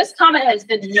outburst. So this comet has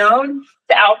been known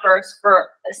to outburst for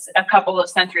a couple of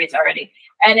centuries already,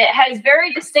 and it has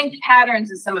very distinct patterns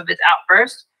in some of its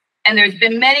outbursts. And there's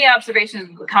been many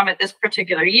observations of the comet this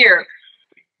particular year,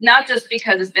 not just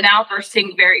because it's been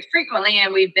outbursting very frequently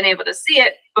and we've been able to see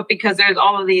it, but because there's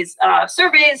all of these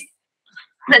surveys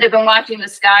that have been watching the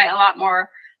sky a lot more.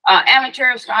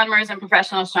 Amateur astronomers and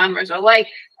professional astronomers alike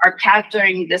are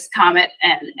capturing this comet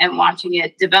and watching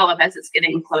it develop as it's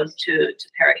getting close to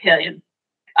perihelion.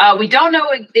 We don't know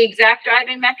the exact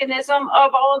driving mechanism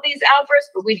of all of these outbursts,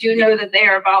 but we do know that they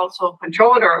are volatile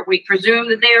controlled, or we presume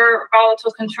that they are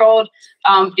volatile controlled,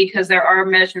 because there are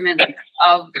measurements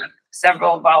of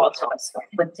several volatiles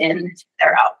within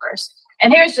their outbursts.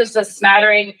 And here's just a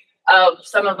smattering of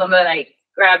some of them that I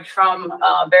grabbed from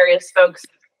various folks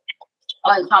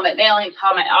on comet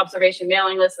observation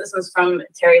mailing list. This was from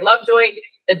Terry Lovejoy.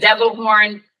 The Devil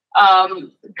Horn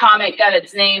comet got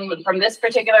its name from this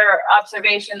particular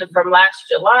observation from last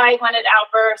July when it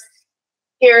outburst.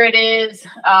 Here it is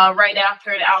right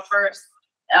after an outburst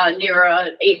near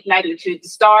an 8th magnitude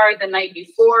star the night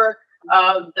before.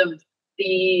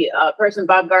 The person,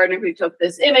 Bob Gardner, who took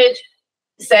this image,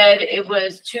 said it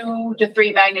was 2 to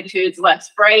 3 magnitudes less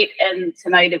bright, and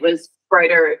tonight it was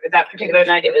brighter. That particular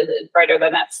night it was brighter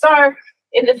than that star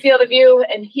in the field of view.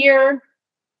 And here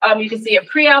you can see a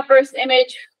pre-outburst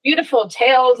image, beautiful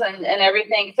tails and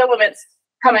everything, filaments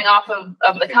coming off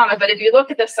of the comet. But if you look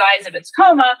at the size of its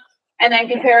coma and then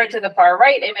compare it to the far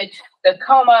right image, the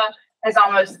coma has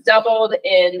almost doubled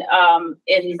in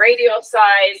radial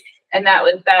size, and that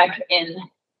was back in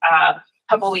a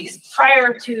couple weeks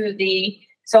prior to the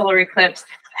solar eclipse.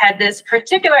 Had this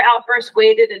particular outburst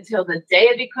waited until the day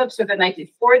of the eclipse or the night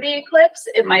before the eclipse,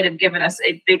 it might have given us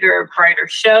a bigger, brighter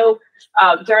show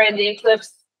during the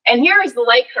eclipse. And here is the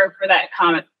light curve for that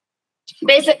comet.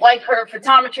 Basic light curve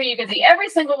photometry, you can see every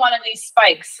single one of these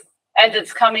spikes as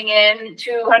it's coming in,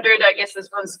 200, I guess this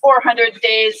one's 400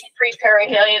 days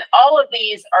pre-perihelion. All of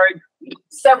these are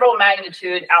several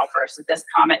magnitude outbursts that this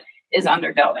comet is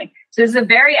undergoing. So this is a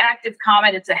very active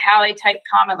comet. It's a Halley type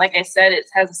comet. Like I said, it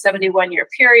has a 71-year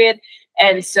period.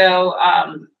 And so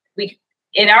we,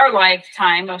 in our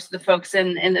lifetime, most of the folks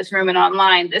in this room and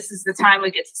online, this is the time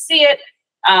we get to see it.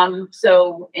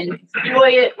 So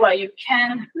enjoy it while you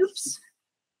can. Oops.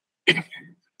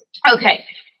 Okay.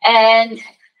 And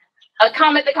a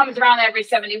comet that comes around every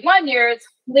 71 years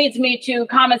leads me to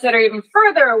comets that are even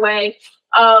further away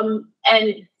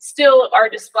and still are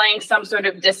displaying some sort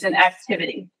of distant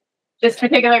activity. This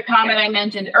particular comet I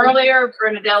mentioned earlier,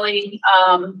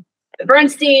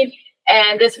 Bernstein,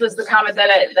 and this was the comet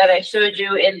that I showed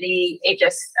you in the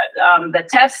the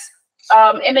TESS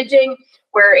imaging,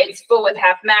 where it's full with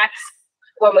half max.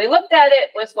 When we looked at it,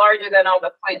 it was larger than all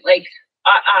the Point Lake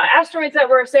asteroids that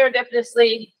were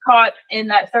serendipitously caught in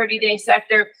that 30-day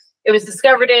sector. It was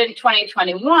discovered in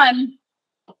 2021,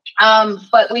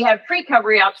 but we have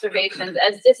pre-covery observations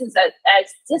as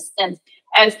distant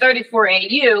as 34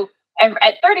 AU. And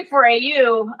at 34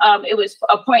 AU, it was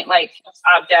a point-like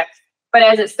object. But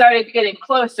as it started getting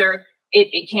closer,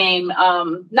 it became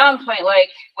non-point-like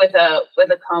with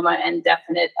a coma and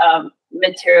definite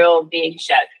material being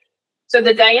shed. So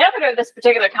the diameter of this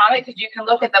particular comet, because you can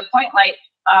look at the point-light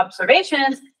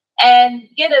observations and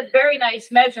get a very nice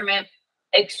measurement,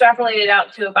 extrapolated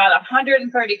out to about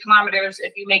 130 kilometers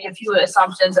if you make a few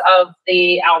assumptions of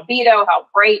the albedo, how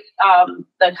bright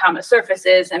the comet surface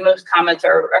is, and most comets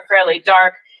are fairly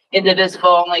dark,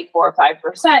 indivisible, only 4 or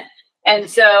 5%. And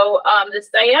so this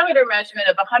diameter measurement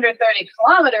of 130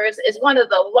 kilometers is one of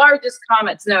the largest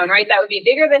comets known, right? That would be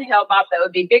bigger than Hale-Bopp, that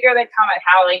would be bigger than Comet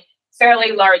Halley,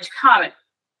 fairly large comet.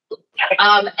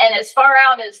 And as far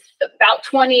out as about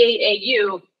 28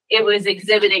 AU, it was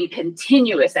exhibiting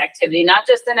continuous activity, not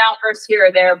just an outburst here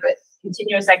or there, but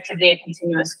continuous activity and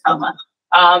continuous coma.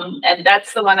 And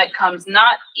that's the one that comes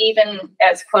not even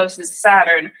as close as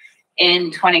Saturn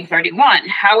in 2031.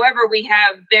 However, we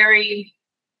have very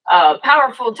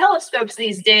powerful telescopes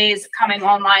these days coming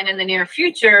online in the near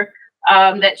future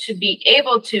that should be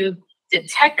able to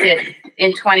detect it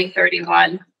in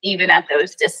 2031, even at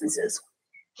those distances.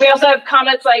 We also have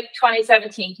comets like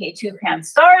 2017 K2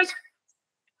 Pan-STARRS,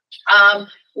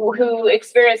 who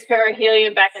experienced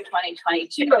perihelion back in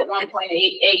 2022 at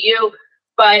 1.8 AU.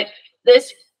 But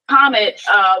this comet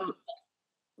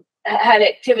had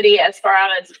activity as far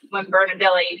out as when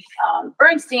Bernardelli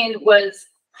Bernstein was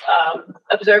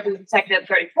observed and detected at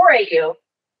 34 AU.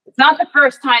 It's not the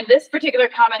first time this particular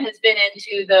comet has been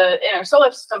into the inner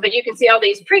solar system, but you can see all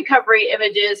these pre-covery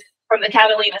images from the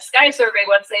Catalina Sky Survey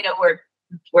once they know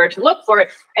where to look for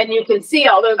it. And you can see,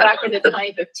 although back into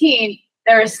 2015,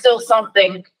 there is still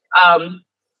something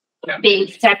being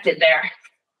detected there.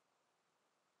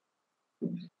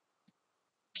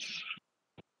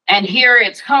 And here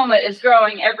its comet is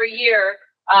growing every year.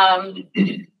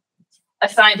 A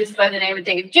scientist by the name of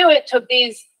Dave Jewett took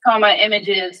these coma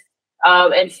images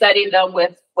and studied them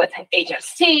with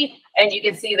JWST, and you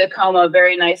can see the coma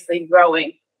very nicely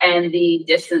growing and the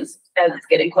distance as it's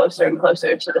getting closer and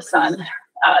closer to the sun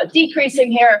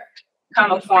decreasing here,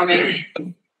 coma forming,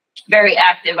 very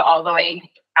active all the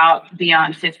way out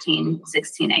beyond 15,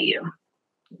 16 AU.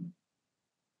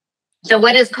 So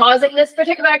what is causing this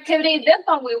particular activity? This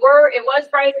one it was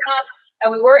bright enough,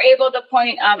 and we were able to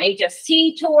point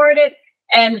JWST toward it.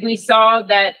 And we saw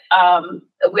that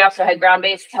we also had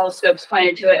ground-based telescopes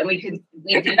pointed to it, and we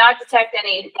did not detect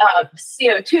any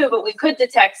CO2, but we could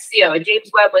detect CO. And James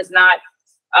Webb was not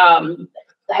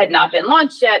had not been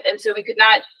launched yet, and so we could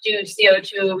not do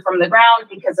CO2 from the ground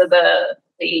because of the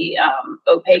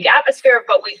opaque atmosphere.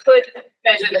 But we could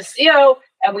measure the CO,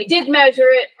 and we did measure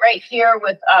it right here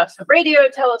with some radio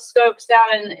telescopes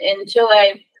down in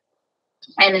Chile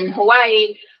and in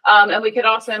Hawaii, and we could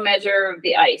also measure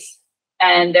the ice.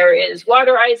 And there is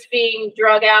water ice being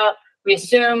drug out, we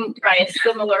assume by a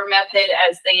similar method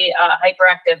as the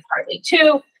hyperactive Hartley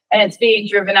 2, and it's being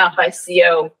driven out by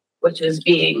CO, which is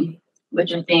being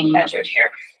measured here.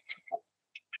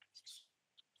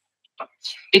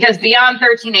 Because beyond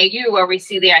 13 AU, where we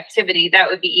see the activity, that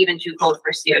would be even too cold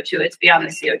for CO2. It's beyond the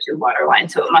CO2 water line,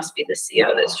 so it must be the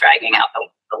CO that's dragging out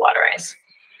the water ice.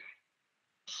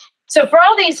 So for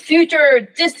all these future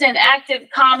distant active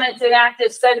comets and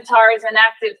active centaurs and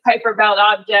active Kuiper Belt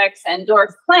objects and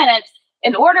dwarf planets,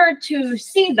 in order to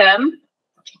see them,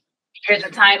 here's a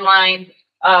timeline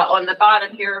on the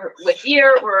bottom here with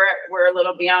year. We're a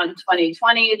little beyond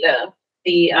 2020.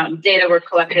 The data were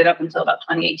collected up until about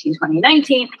 2018,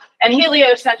 2019, and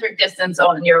heliocentric distance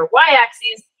on your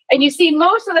y-axis. And you see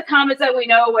most of the comets that we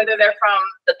know, whether they're from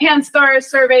the Pan-STARRS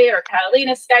survey or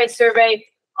Catalina Sky Survey,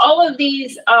 all of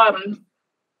these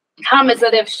comets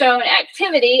that have shown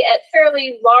activity at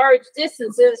fairly large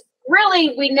distances,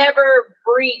 really, we never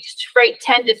breached, right,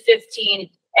 10 to 15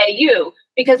 AU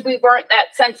because we weren't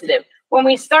that sensitive. When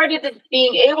we started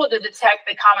being able to detect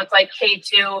the comets like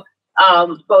K2,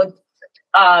 both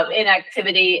in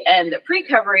activity and the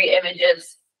pre-covery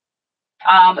images,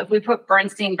 if we put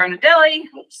Bernardelli,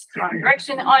 wrong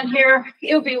direction on here,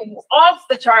 it would be off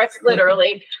the charts,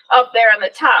 literally, up there on the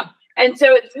top. And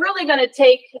so it's really going to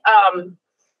take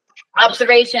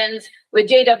observations with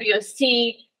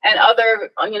JWST and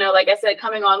other, like I said,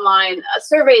 coming online,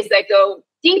 surveys that go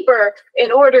deeper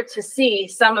in order to see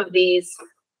some of these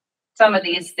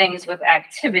things with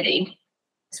activity,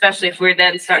 especially if we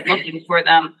then start looking for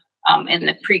them in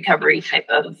the pre-covery type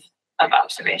of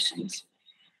observations.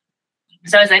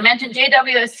 So as I mentioned,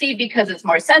 JWST, because it's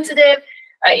more sensitive,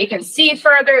 it can see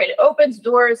further. It opens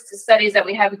doors to studies that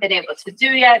we haven't been able to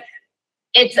do yet.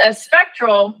 It's a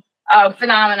spectral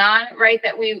phenomenon, right,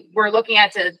 that we were looking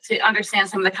at to understand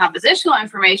some of the compositional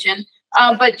information.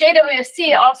 But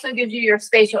JWST also gives you your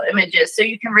spatial images. So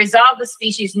you can resolve the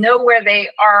species, know where they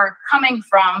are coming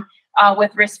from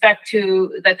with respect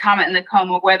to the comet and the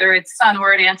coma, whether it's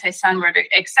sunward, anti-sunward,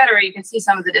 et cetera. You can see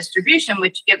some of the distribution,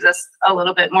 which gives us a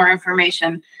little bit more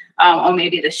information on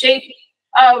maybe the shape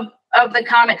of the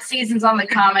comet, seasons on the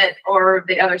comet, or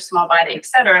the other small body, et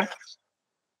cetera.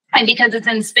 And because it's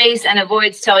in space and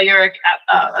avoids telluric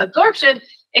absorption,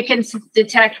 it can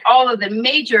detect all of the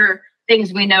major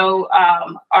things we know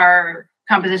are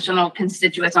compositional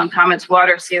constituents on comets: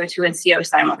 water, CO2, and CO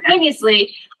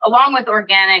simultaneously, along with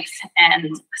organics and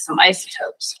some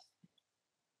isotopes.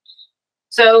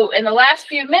 So in the last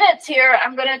few minutes here,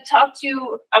 I'm going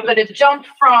to jump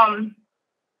from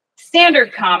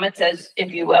standard comets, as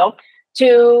if you will,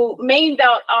 to main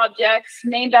belt objects,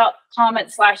 main belt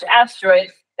comets /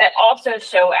 asteroids that also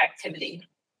show activity,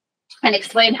 and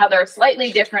explain how they're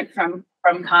slightly different from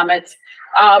comets.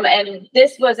 And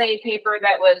this was a paper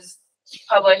that was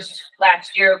published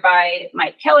last year by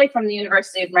Mike Kelly from the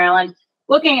University of Maryland,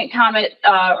 looking at comet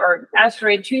or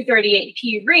asteroid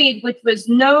 238P Reed, which was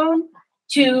known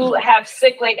to have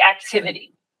cyclic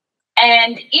activity.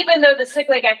 And even though the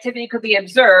cyclic activity could be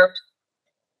observed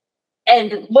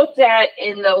and looked at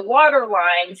in the water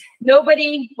lines,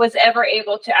 nobody was ever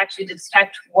able to actually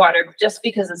detect water just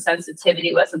because the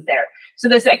sensitivity wasn't there. So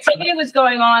this activity was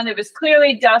going on. There was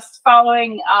clearly dust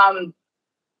following,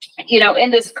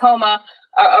 in this coma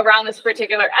around this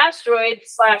particular asteroid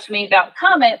 / main belt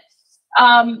comet.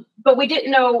 But we didn't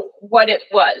know what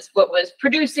was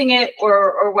producing it,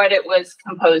 or what it was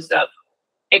composed of,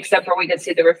 except for we could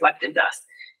see the reflected dust.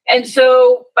 And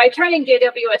so by turning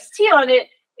JWST on it,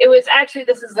 it was actually,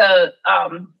 this is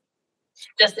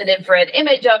just an infrared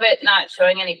image of it, not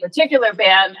showing any particular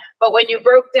band. But when you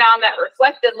broke down that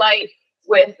reflected light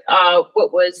with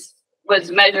what was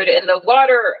measured in the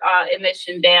water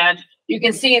emission band, you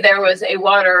can see there was a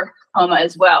water coma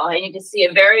as well. And you can see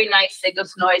a very nice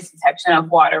signal-to-noise detection of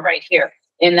water right here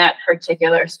in that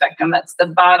particular spectrum. That's the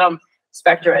bottom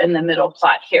spectra in the middle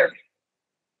plot here.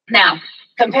 Now,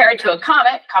 compared to a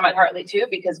comet, Comet Hartley 2,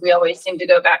 because we always seem to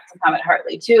go back to Comet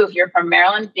Hartley 2, if you're from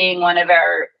Maryland, being one of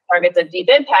our targets of deep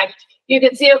impact, you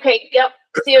can see, okay, yep,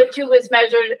 CO2 was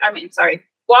measured,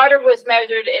 water was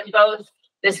measured in both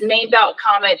this main belt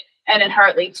comet and in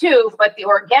Hartley 2, but the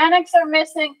organics are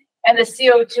missing and the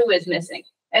CO2 is missing.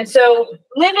 And so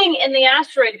living in the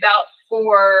asteroid belt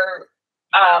for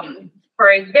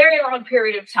a very long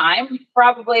period of time,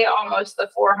 probably almost the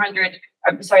 4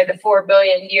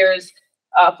 billion years,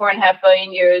 4.5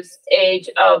 billion years age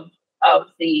of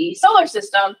the solar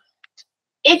system,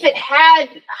 if it had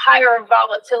higher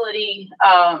volatility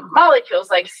molecules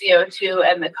like CO2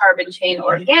 and the carbon chain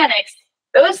organics,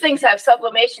 those things have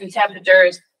sublimation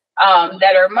temperatures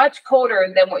that are much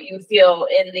colder than what you feel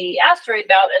in the asteroid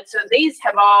belt. And so these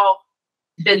have all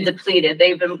been depleted.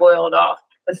 They've been boiled off.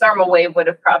 The thermal wave would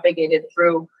have propagated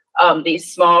through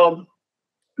these small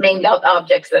main belt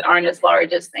objects that aren't as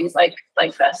large as things like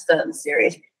Vesta and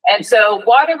Ceres. And so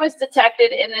water was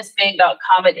detected in this main belt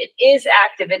comet. It is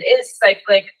active, it is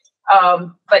cyclic,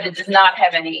 but it does not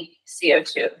have any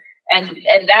CO2. And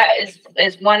that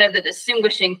is one of the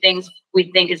distinguishing things we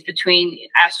think is between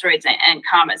asteroids and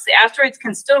comets. The asteroids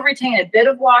can still retain a bit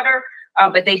of water,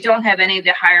 but they don't have any of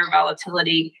the higher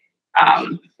volatility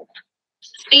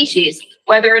species.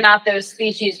 Whether or not those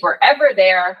species were ever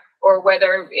there, or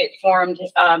whether it formed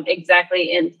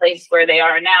exactly in place where they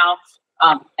are now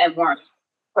and weren't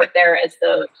put there as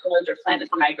the larger planets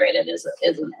migrated is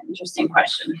an interesting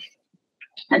question.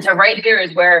 And so right here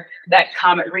is where that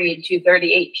comet Reed,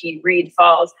 238P Reed,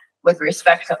 falls with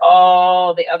respect to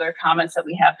all the other comets that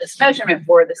we have this measurement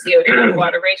for, the CO2 to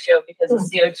water ratio, because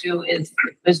the CO2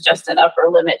 is just an upper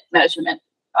limit measurement.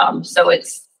 So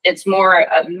it's more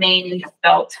a main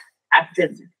belt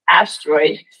active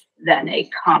asteroid than a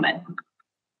comet.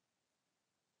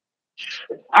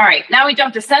 All right, now we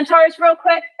jump to centaurs real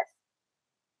quick.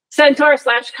 Centaur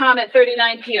 / Comet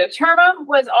 39P Oterma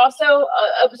was also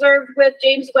observed with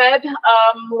James Webb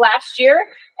last year,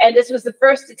 and this was the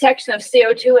first detection of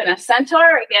CO2 in a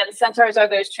centaur. Again, centaurs are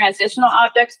those transitional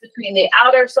objects between the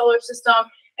outer solar system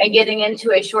and getting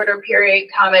into a shorter period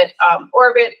comet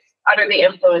orbit under the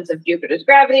influence of Jupiter's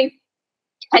gravity.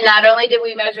 And not only did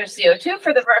we measure CO2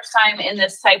 for the first time in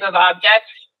this type of object,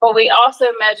 but we also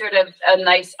measured a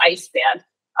nice ice band.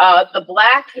 The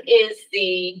black is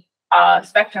the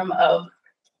spectrum of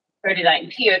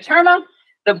 39 Pioterma.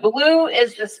 The blue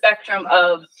is the spectrum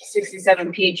of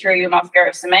 67P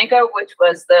Churyumov-Gerasimenko, which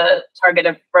was the target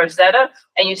of Rosetta.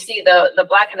 And you see the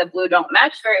black and the blue don't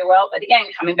match very well. But again,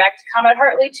 coming back to Comet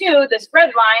Hartley 2, this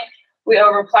red line, we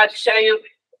overplot to show you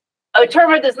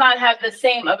Oterma does not have the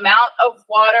same amount of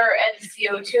water and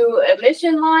CO2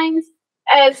 emission lines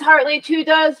as Hartley 2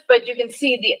 does, but you can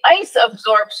see the ice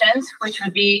absorptions, which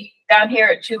would be down here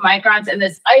at 2 microns, and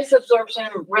this ice absorption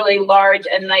really large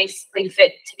and nicely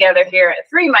fit together here at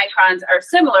 3 microns are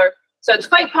similar. So it's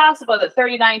quite possible that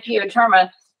 39 Pioterma,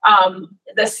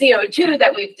 the CO2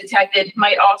 that we've detected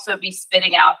might also be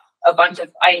spitting out a bunch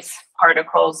of ice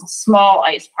particles, small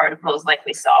ice particles like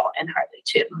we saw in Hartley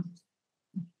 2.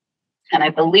 And I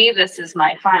believe this is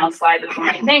my final slide before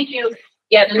I thank you.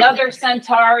 Yet another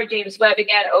centaur, James Webb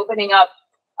again, opening up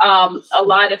a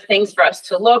lot of things for us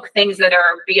to look, things that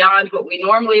are beyond what we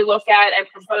normally look at and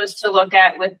propose to look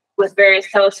at with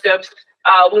various telescopes.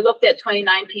 We looked at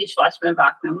 29P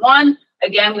Schwarzmann-Bachmann 1.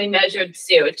 Again, we measured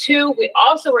CO2. We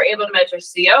also were able to measure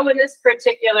CO in this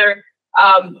particular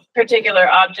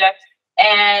object,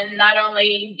 and not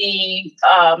only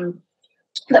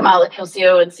the molecule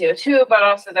CO and CO2, but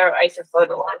also their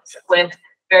isophotons with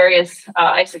various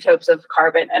isotopes of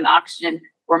carbon and oxygen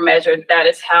were measured. That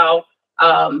is how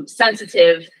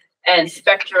sensitive and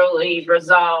spectrally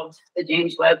resolved the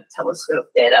James Webb Telescope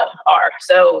data are.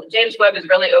 So James Webb has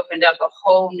really opened up a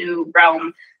whole new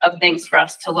realm of things for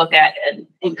us to look at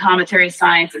in cometary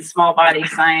science and small body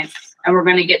science. And we're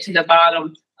going to get to the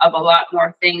bottom of a lot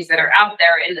more things that are out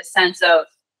there in the sense of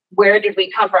where did we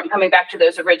come from? Coming back to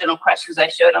those original questions I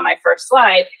showed on my first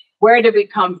slide, where did we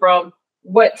come from?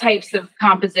 What types of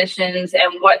compositions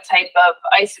and what type of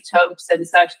isotopes and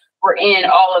such were in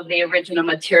all of the original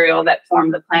material that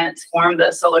formed the planets, formed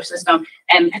the solar system,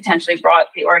 and potentially brought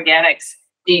the organics,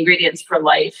 the ingredients for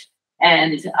life,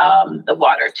 and the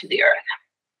water to the Earth.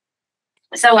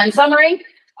 So in summary,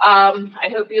 I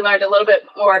hope you learned a little bit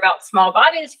more about small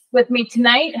bodies with me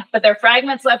tonight, but they're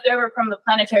fragments left over from the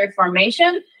planetary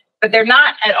formation. But they're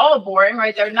not at all boring,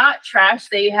 right? They're not trash.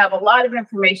 They have a lot of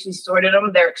information stored in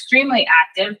them. They're extremely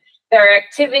active. Their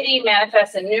activity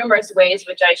manifests in numerous ways,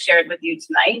 which I shared with you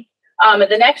tonight.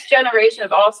 The next generation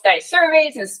of all-sky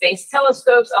surveys and space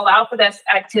telescopes allow for this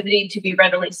activity to be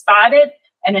readily spotted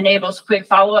and enables quick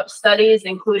follow-up studies,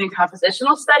 including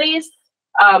compositional studies.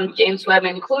 James Webb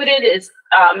included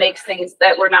makes things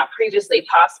that were not previously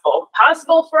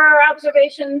possible for our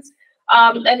observations.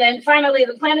 And then finally,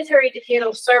 the planetary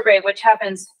decadal survey, which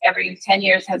happens every 10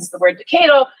 years, hence the word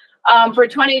decadal, for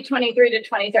 2023 to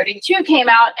 2032 came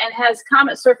out and has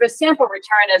comet surface sample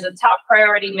return as a top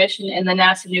priority mission in the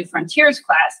NASA New Frontiers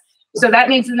class. So that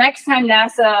means the next time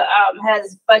NASA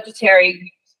has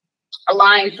budgetary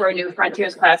aligned for a New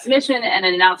Frontiers class mission and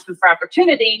an announcement for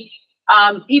opportunity,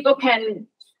 people can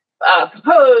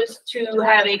propose to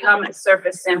have a comet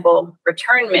surface sample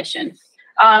return mission.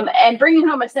 And bringing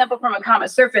home a sample from a comet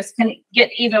surface can get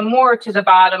even more to the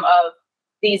bottom of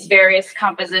these various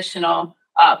compositional,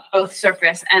 both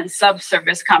surface and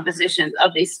subsurface compositions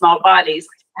of these small bodies,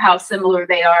 how similar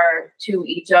they are to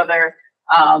each other,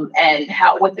 and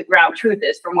what the ground truth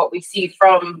is from what we see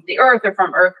from the Earth or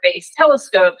from Earth-based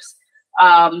telescopes.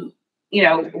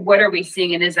 What are we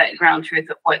seeing, and is that ground truth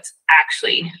of what's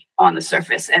actually on the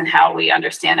surface and how we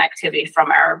understand activity from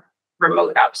our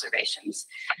remote observations?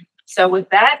 So with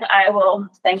that, I will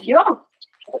thank you all.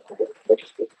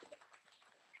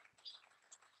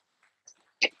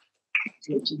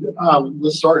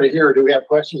 Let's start it here. Do we have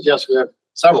questions? Yes, we have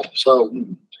several. So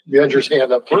you had your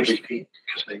hand up first.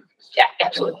 Yeah,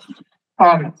 absolutely.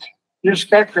 Your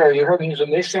spectra, you have these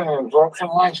emission or absorption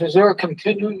lines. Is there a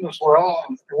continuum as well?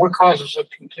 What causes a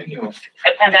continuum?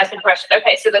 A fantastic question.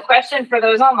 Okay, so the question for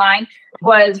those online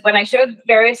was when I showed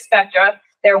various spectra,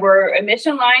 there were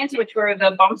emission lines, which were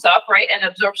the bumps up, right, and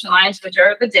absorption lines, which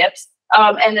are the dips.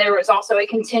 And there was also a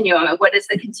continuum. And what is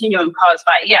the continuum caused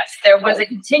by? Yes, there was a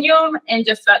continuum in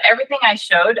just about everything I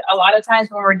showed. A lot of times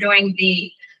when we're doing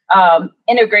the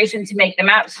integration to make the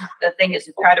maps, the thing is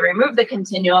to try to remove the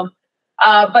continuum.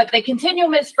 But the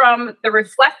continuum is from the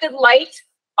reflected light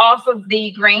off of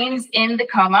the grains in the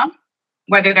coma,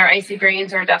 whether they're icy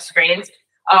grains or dust grains.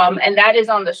 And that is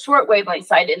on the short wavelength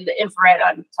side in the infrared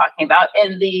I'm talking about,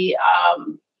 in the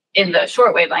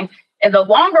short wavelength. In the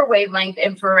longer wavelength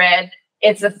infrared,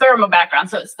 it's a thermal background.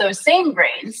 So it's those same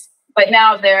grains, but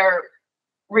now they're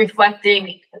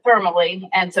reflecting thermally.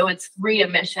 And so it's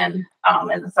re-emission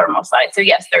in the thermal side. So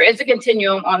yes, there is a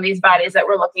continuum on these bodies that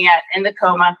we're looking at in the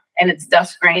coma, and it's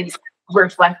dust grains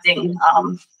reflecting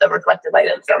the reflected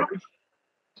light of the thermal.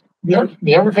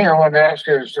 The other thing I wanted to ask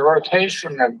you is the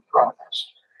rotation of comets.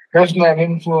 doesn't that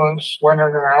influence when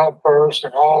they're going to outburst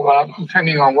and all that,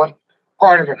 depending on what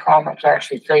part of the comet's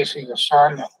actually facing the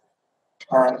sun?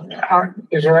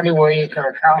 Is there any way you can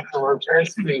account for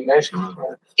rotation being measured?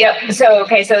 Yep. So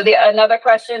another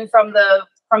question from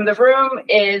the room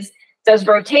is: does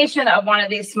rotation of one of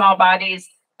these small bodies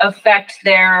affect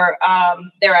their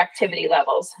activity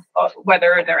levels,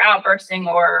 whether they're outbursting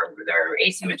or their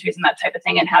asymmetries and that type of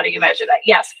thing? And how do you measure that?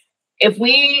 Yes. If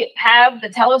we have the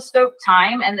telescope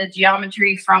time and the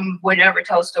geometry from whatever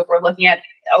telescope we're looking at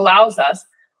allows us,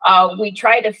 we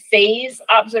try to phase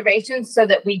observations so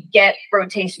that we get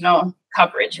rotational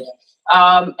coverage.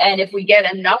 And if we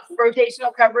get enough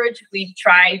rotational coverage, we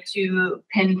try to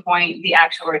pinpoint the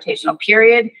actual rotational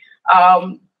period.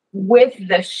 With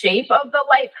the shape of the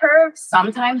light curve,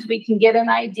 sometimes we can get an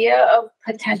idea of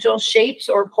potential shapes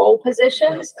or pole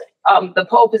positions. The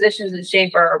pole positions and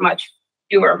shape are much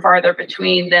fewer and farther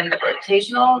between than the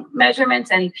rotational measurements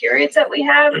and periods that we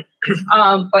have.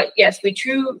 But yes, we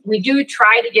do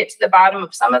try to get to the bottom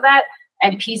of some of that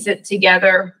and piece it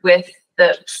together with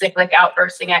the cyclic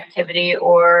outbursting activity,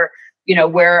 or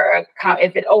where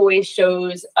if it always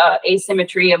shows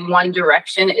asymmetry in one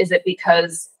direction, is it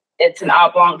because it's an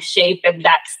oblong shape and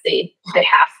that's the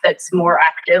half that's more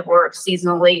active or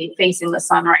seasonally facing the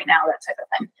sun right now, that type of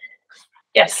thing?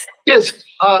 Yes. Yes.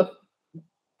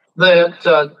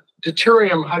 The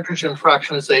deuterium hydrogen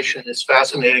fractionization is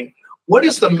fascinating. What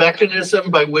is the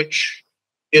mechanism by which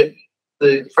the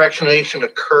fractionation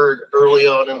occurred early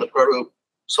on in the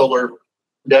proto-solar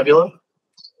nebula?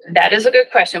 That is a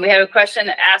good question. We have a question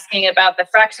asking about the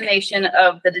fractionation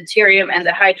of the deuterium and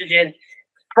the hydrogen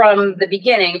from the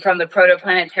beginning, from the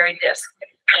protoplanetary disk.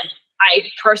 I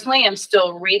personally am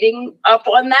still reading up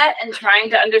on that and trying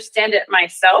to understand it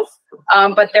myself.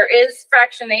 But there is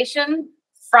fractionation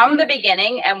from the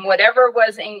beginning, and whatever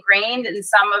was ingrained in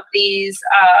some of these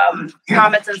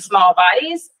comets and small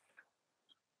bodies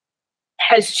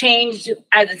has changed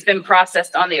as it's been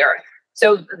processed on the Earth.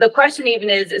 So the question even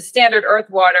is standard Earth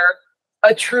water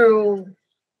a true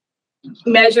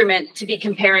measurement to be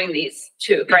comparing these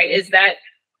two, right? Is that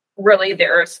really the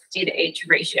Earth's D to H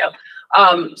ratio?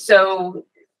 So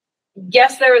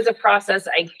yes, there is a process.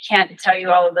 I can't tell you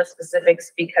all of the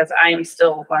specifics because I am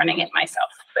still learning it myself.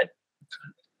 But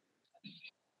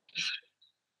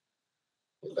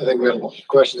I think we have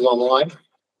questions on the line.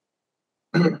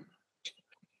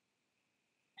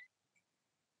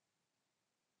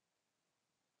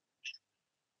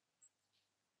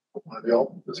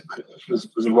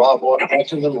 Was Rob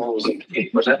watching them, or was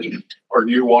it? Was that? Are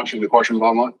you watching the questions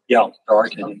online? Yeah, there are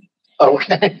two.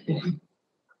 Okay.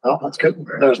 Oh, that's good.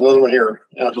 There's another one here.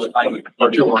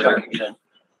 Or two more.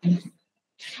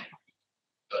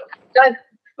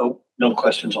 No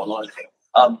questions online.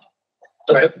 Go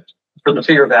ahead. For the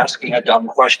fear of asking a dumb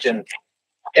question,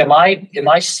 am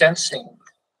I sensing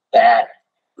that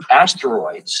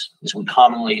asteroids, as we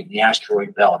commonly in the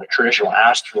asteroid belt, a traditional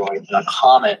asteroid and a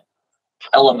comet,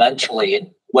 elementally,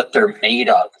 and what they're made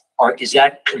of, is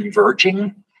that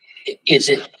converging?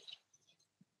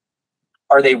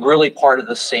 Are they really part of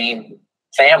the same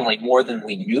family more than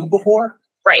we knew before?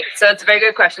 right. So it's a very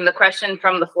good question. The question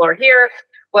from the floor here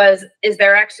was, is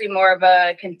there actually more of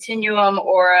a continuum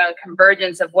or a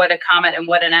convergence of what a comet and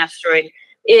what an asteroid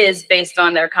is based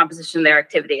on their composition, their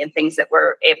activity, and things that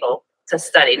we're able to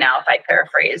study now, if I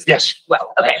paraphrase? Yes.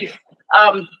 Well, okay.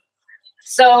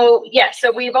 So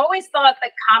we've always thought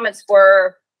that comets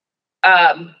were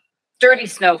dirty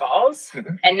snowballs,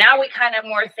 and now we kind of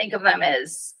more think of them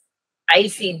as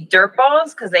icy dirt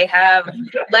balls because they have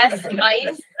less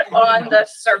ice on the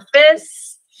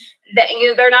surface. That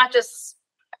they're not just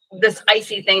this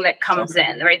icy thing that comes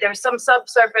in, right? There's some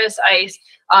subsurface ice,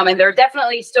 and they're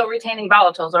definitely still retaining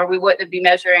volatiles, or we wouldn't be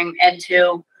measuring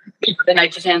N2, the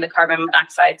nitrogen, the carbon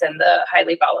monoxides, and the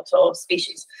highly volatile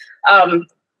species.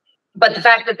 But the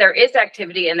fact that there is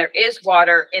activity and there is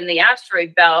water in the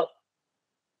asteroid belt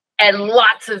and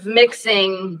lots of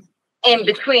mixing in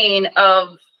between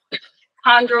of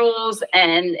chondrules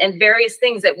and various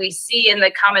things that we see in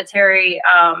the cometary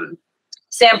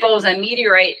samples and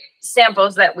meteorite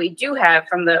samples that we do have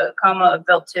from the coma of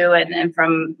belt 2 and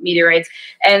from meteorites,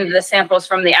 and the samples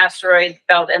from the asteroid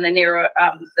belt and the near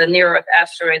Earth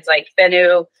asteroids like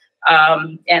Bennu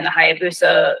and the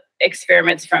Hayabusa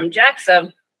experiments from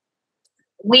JAXA,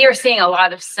 we are seeing a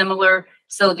lot of similar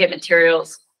silicate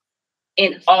materials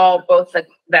in both the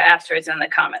asteroids and the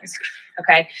comets.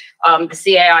 Okay, the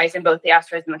CAIs in both the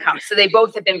asteroids and the comets. So they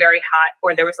both have been very hot,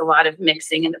 or there was a lot of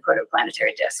mixing in the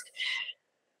protoplanetary disk.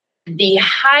 The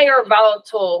higher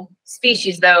volatile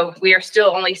species, though, we are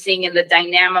still only seeing in the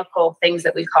dynamical things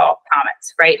that we call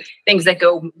comets, right? Things that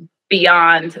go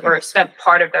beyond or spent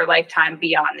part of their lifetime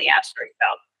beyond the asteroid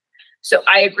belt. So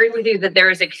I agree with you that there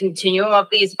is a continuum of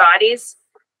these bodies.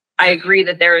 I agree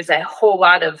that there is a whole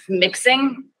lot of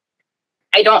mixing.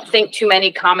 I don't think too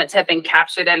many comets have been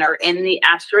captured and are in the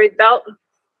asteroid belt.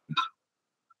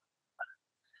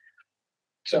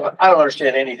 So I don't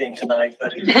understand anything tonight,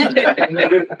 but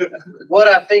what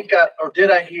I think, or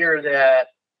did I hear that,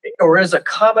 or is a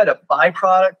comet a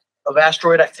byproduct of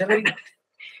asteroid activity?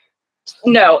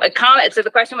 No, a comet. So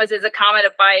the question was, is a comet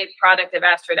a byproduct of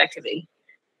asteroid activity?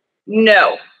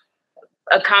 No,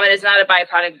 a comet is not a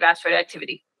byproduct of asteroid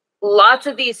activity. Lots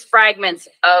of these fragments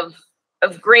of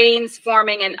grains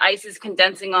forming and ices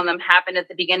condensing on them happen at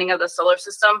the beginning of the solar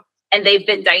system, and they've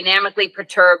been dynamically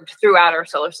perturbed throughout our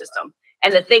solar system.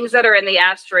 And the things that are in the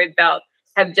asteroid belt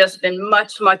have just been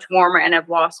much, much warmer and have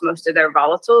lost most of their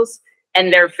volatiles,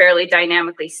 and they're fairly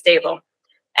dynamically stable.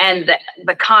 And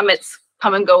the comets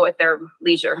come and go at their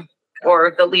leisure,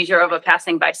 or the leisure of a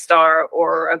passing by star,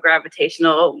 or a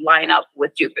gravitational lineup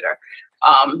with Jupiter.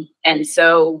 And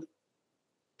so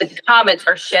the comets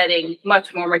are shedding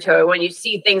much more material. When you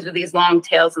see things with these long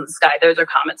tails in the sky, those are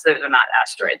comets, those are not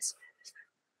asteroids.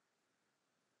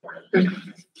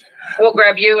 We'll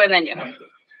grab you and then you.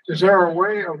 Is there a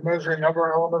way of measuring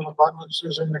other element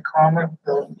abundances in the comet?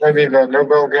 Maybe the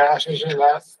noble gases in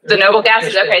that? The noble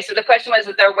gases, okay. So the question was,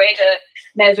 is there a way to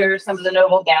measure some of the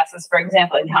noble gases, for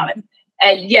example, in comet?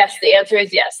 And yes, the answer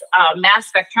is yes.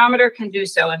 Mass spectrometer can do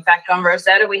so. In fact, on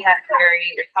Rosetta, we have a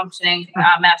very functioning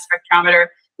mass spectrometer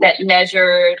that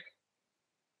measured,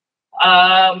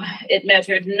 it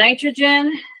measured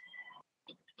nitrogen,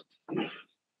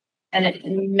 and it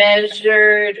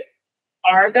measured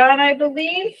argon, I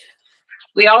believe.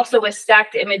 We also, with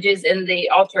stacked images in the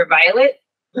ultraviolet,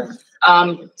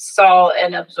 saw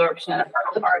an absorption of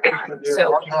argon.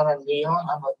 So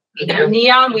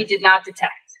neon we did not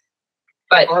detect,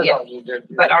 but argon we did.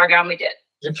 But argon we did.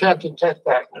 You can't detect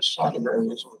that in the sun very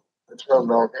easily. It's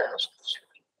no gases.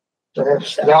 So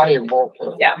that's valuable.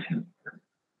 Yeah.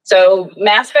 So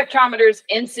mass spectrometers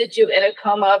in situ in a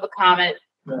coma of a comet.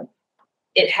 Yeah.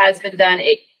 It has been done.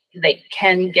 They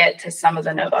can get to some of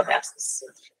the noble gases.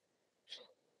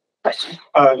 Question.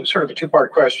 Sort of a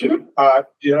two-part question.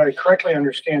 Did I correctly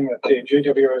understand that the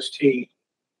JWST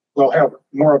will have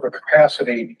more of a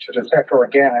capacity to detect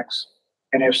organics?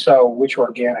 And if so, which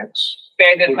organics?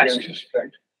 Very good question.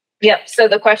 Yep. So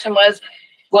the question was,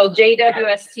 will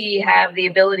JWST have the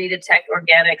ability to detect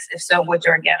organics? If so, which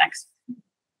organics?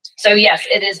 So yes,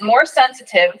 it is more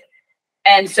sensitive.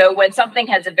 And so when something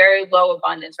has a very low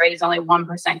abundance, right, it's only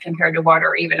 1% compared to water,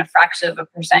 or even a fraction of a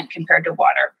percent compared to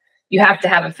water, you have to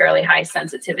have a fairly high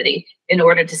sensitivity in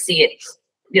order to see it,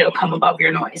 come above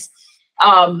your noise.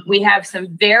 We have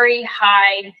some very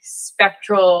high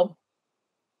spectral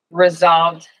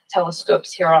resolved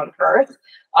telescopes here on Earth.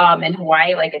 In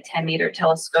Hawaii, like a 10-meter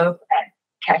telescope at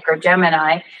Keck or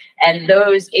Gemini, and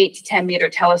those 8 to 10-meter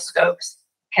telescopes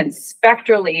can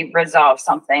spectrally resolve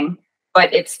something,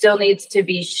 but it still needs to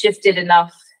be shifted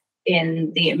enough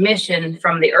in the emission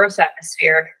from the Earth's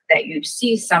atmosphere that you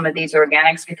see some of these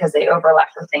organics because they overlap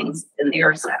with things in the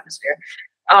Earth's atmosphere.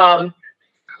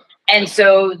 And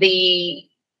so the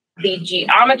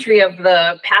geometry of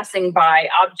the passing by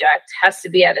object has to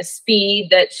be at a speed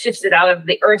that shifts it out of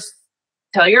the Earth's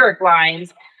telluric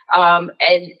lines,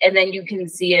 and then you can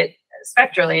see it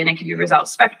spectrally, and it can be resolved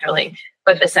spectrally.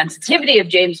 But the sensitivity of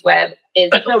James Webb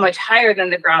is so much higher than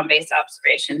the ground-based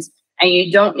observations, and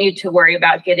you don't need to worry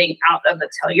about getting out of the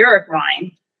telluric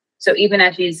line. So even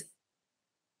at these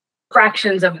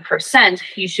fractions of a percent,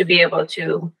 you should be able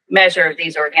to measure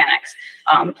these organics,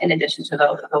 in addition to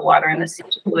the water and the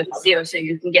CO, so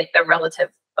you can get the relative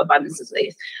abundances of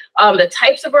these. The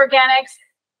types of organics,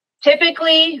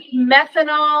 typically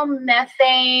methanol,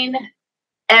 methane,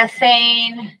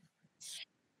 ethane,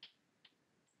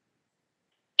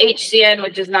 HCN,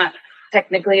 which is not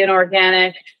technically an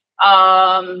organic,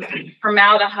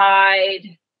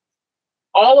 formaldehyde.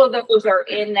 All of those are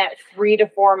in that 3 to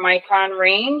 4 micron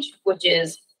range, which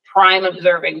is prime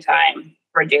observing time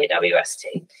for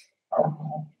JWST.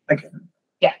 Thank you.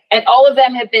 Yeah, and all of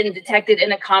them have been detected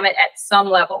in a comet at some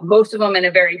level, most of them in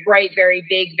a very bright, very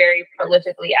big, very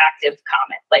prolifically active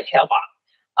comet like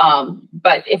Hale-Bopp.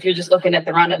 But if you're just looking at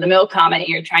the run-of-the-mill comet and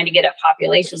you're trying to get a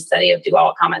population study of do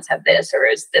all comets have this, or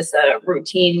is this a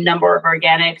routine number of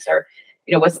organics, or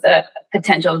what's the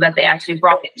potential that they actually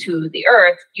brought it to the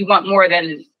Earth, you want more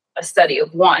than a study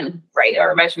of one, right,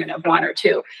 or a measurement of one or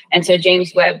two. And so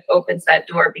James Webb opens that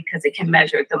door because it can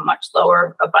measure the much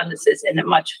lower abundances in a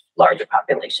much larger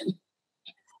population.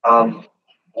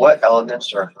 What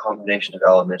elements or combination of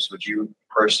elements would you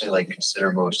personally like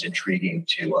consider most intriguing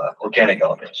to organic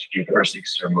elements? Do you personally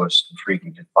consider most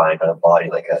intriguing to find on a body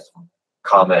like a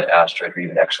comet, asteroid, or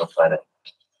even exoplanet?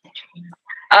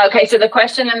 Okay, so the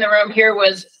question in the room here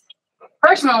was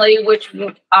personally which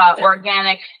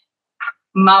organic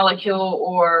molecule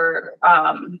or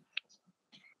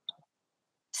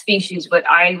species would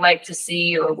I like to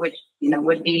see, or would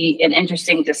would be an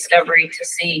interesting discovery to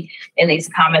see in these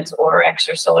comets or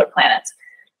extrasolar planets.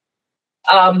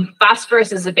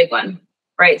 Phosphorus is a big one,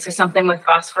 right? So something with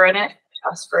phosphor in it,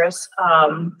 phosphorus.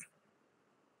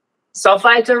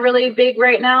 Sulfides are really big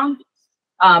right now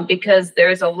because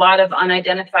there's a lot of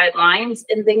unidentified lines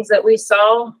in things that we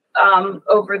saw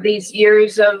over these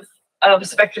years of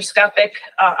spectroscopic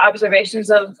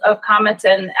observations of comets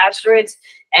and asteroids.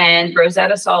 And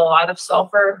Rosetta saw a lot of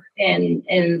sulfur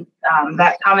in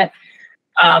that comet.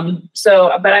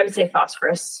 But I would say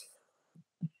phosphorus.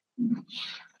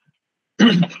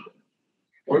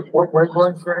 We're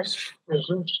going for is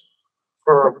this?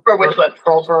 For which one?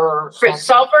 Sulfur. For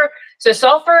sulfur. So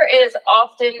sulfur is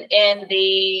often in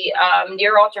the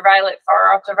near ultraviolet,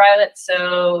 far ultraviolet.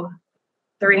 So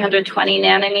 320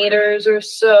 nanometers or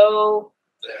so.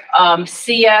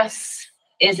 CS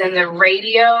is in the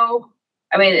radio.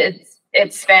 I mean,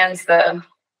 it spans the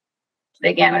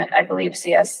gamut. I believe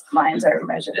CS lines are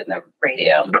measured in the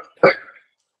radio.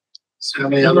 So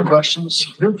any other questions?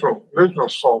 Neutral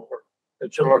sulfur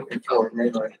that you're looking for,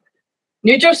 maybe.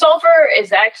 Neutral sulfur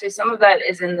is actually, some of that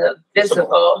is in the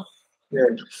visible. Yeah.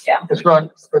 Yeah. It's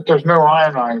not, but there's no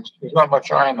ionized. There's not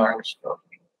much ionized stuff.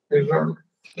 Is there?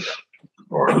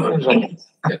 Or is it?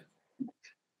 I'm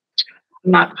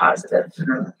not positive.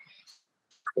 Yeah.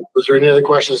 Was there any other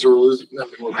questions?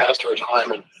 We're past our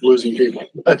time and losing people.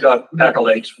 I got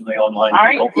accolades from the online All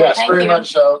right. people. Yes, Thank very you.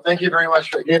 much so. Thank you very much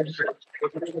for again.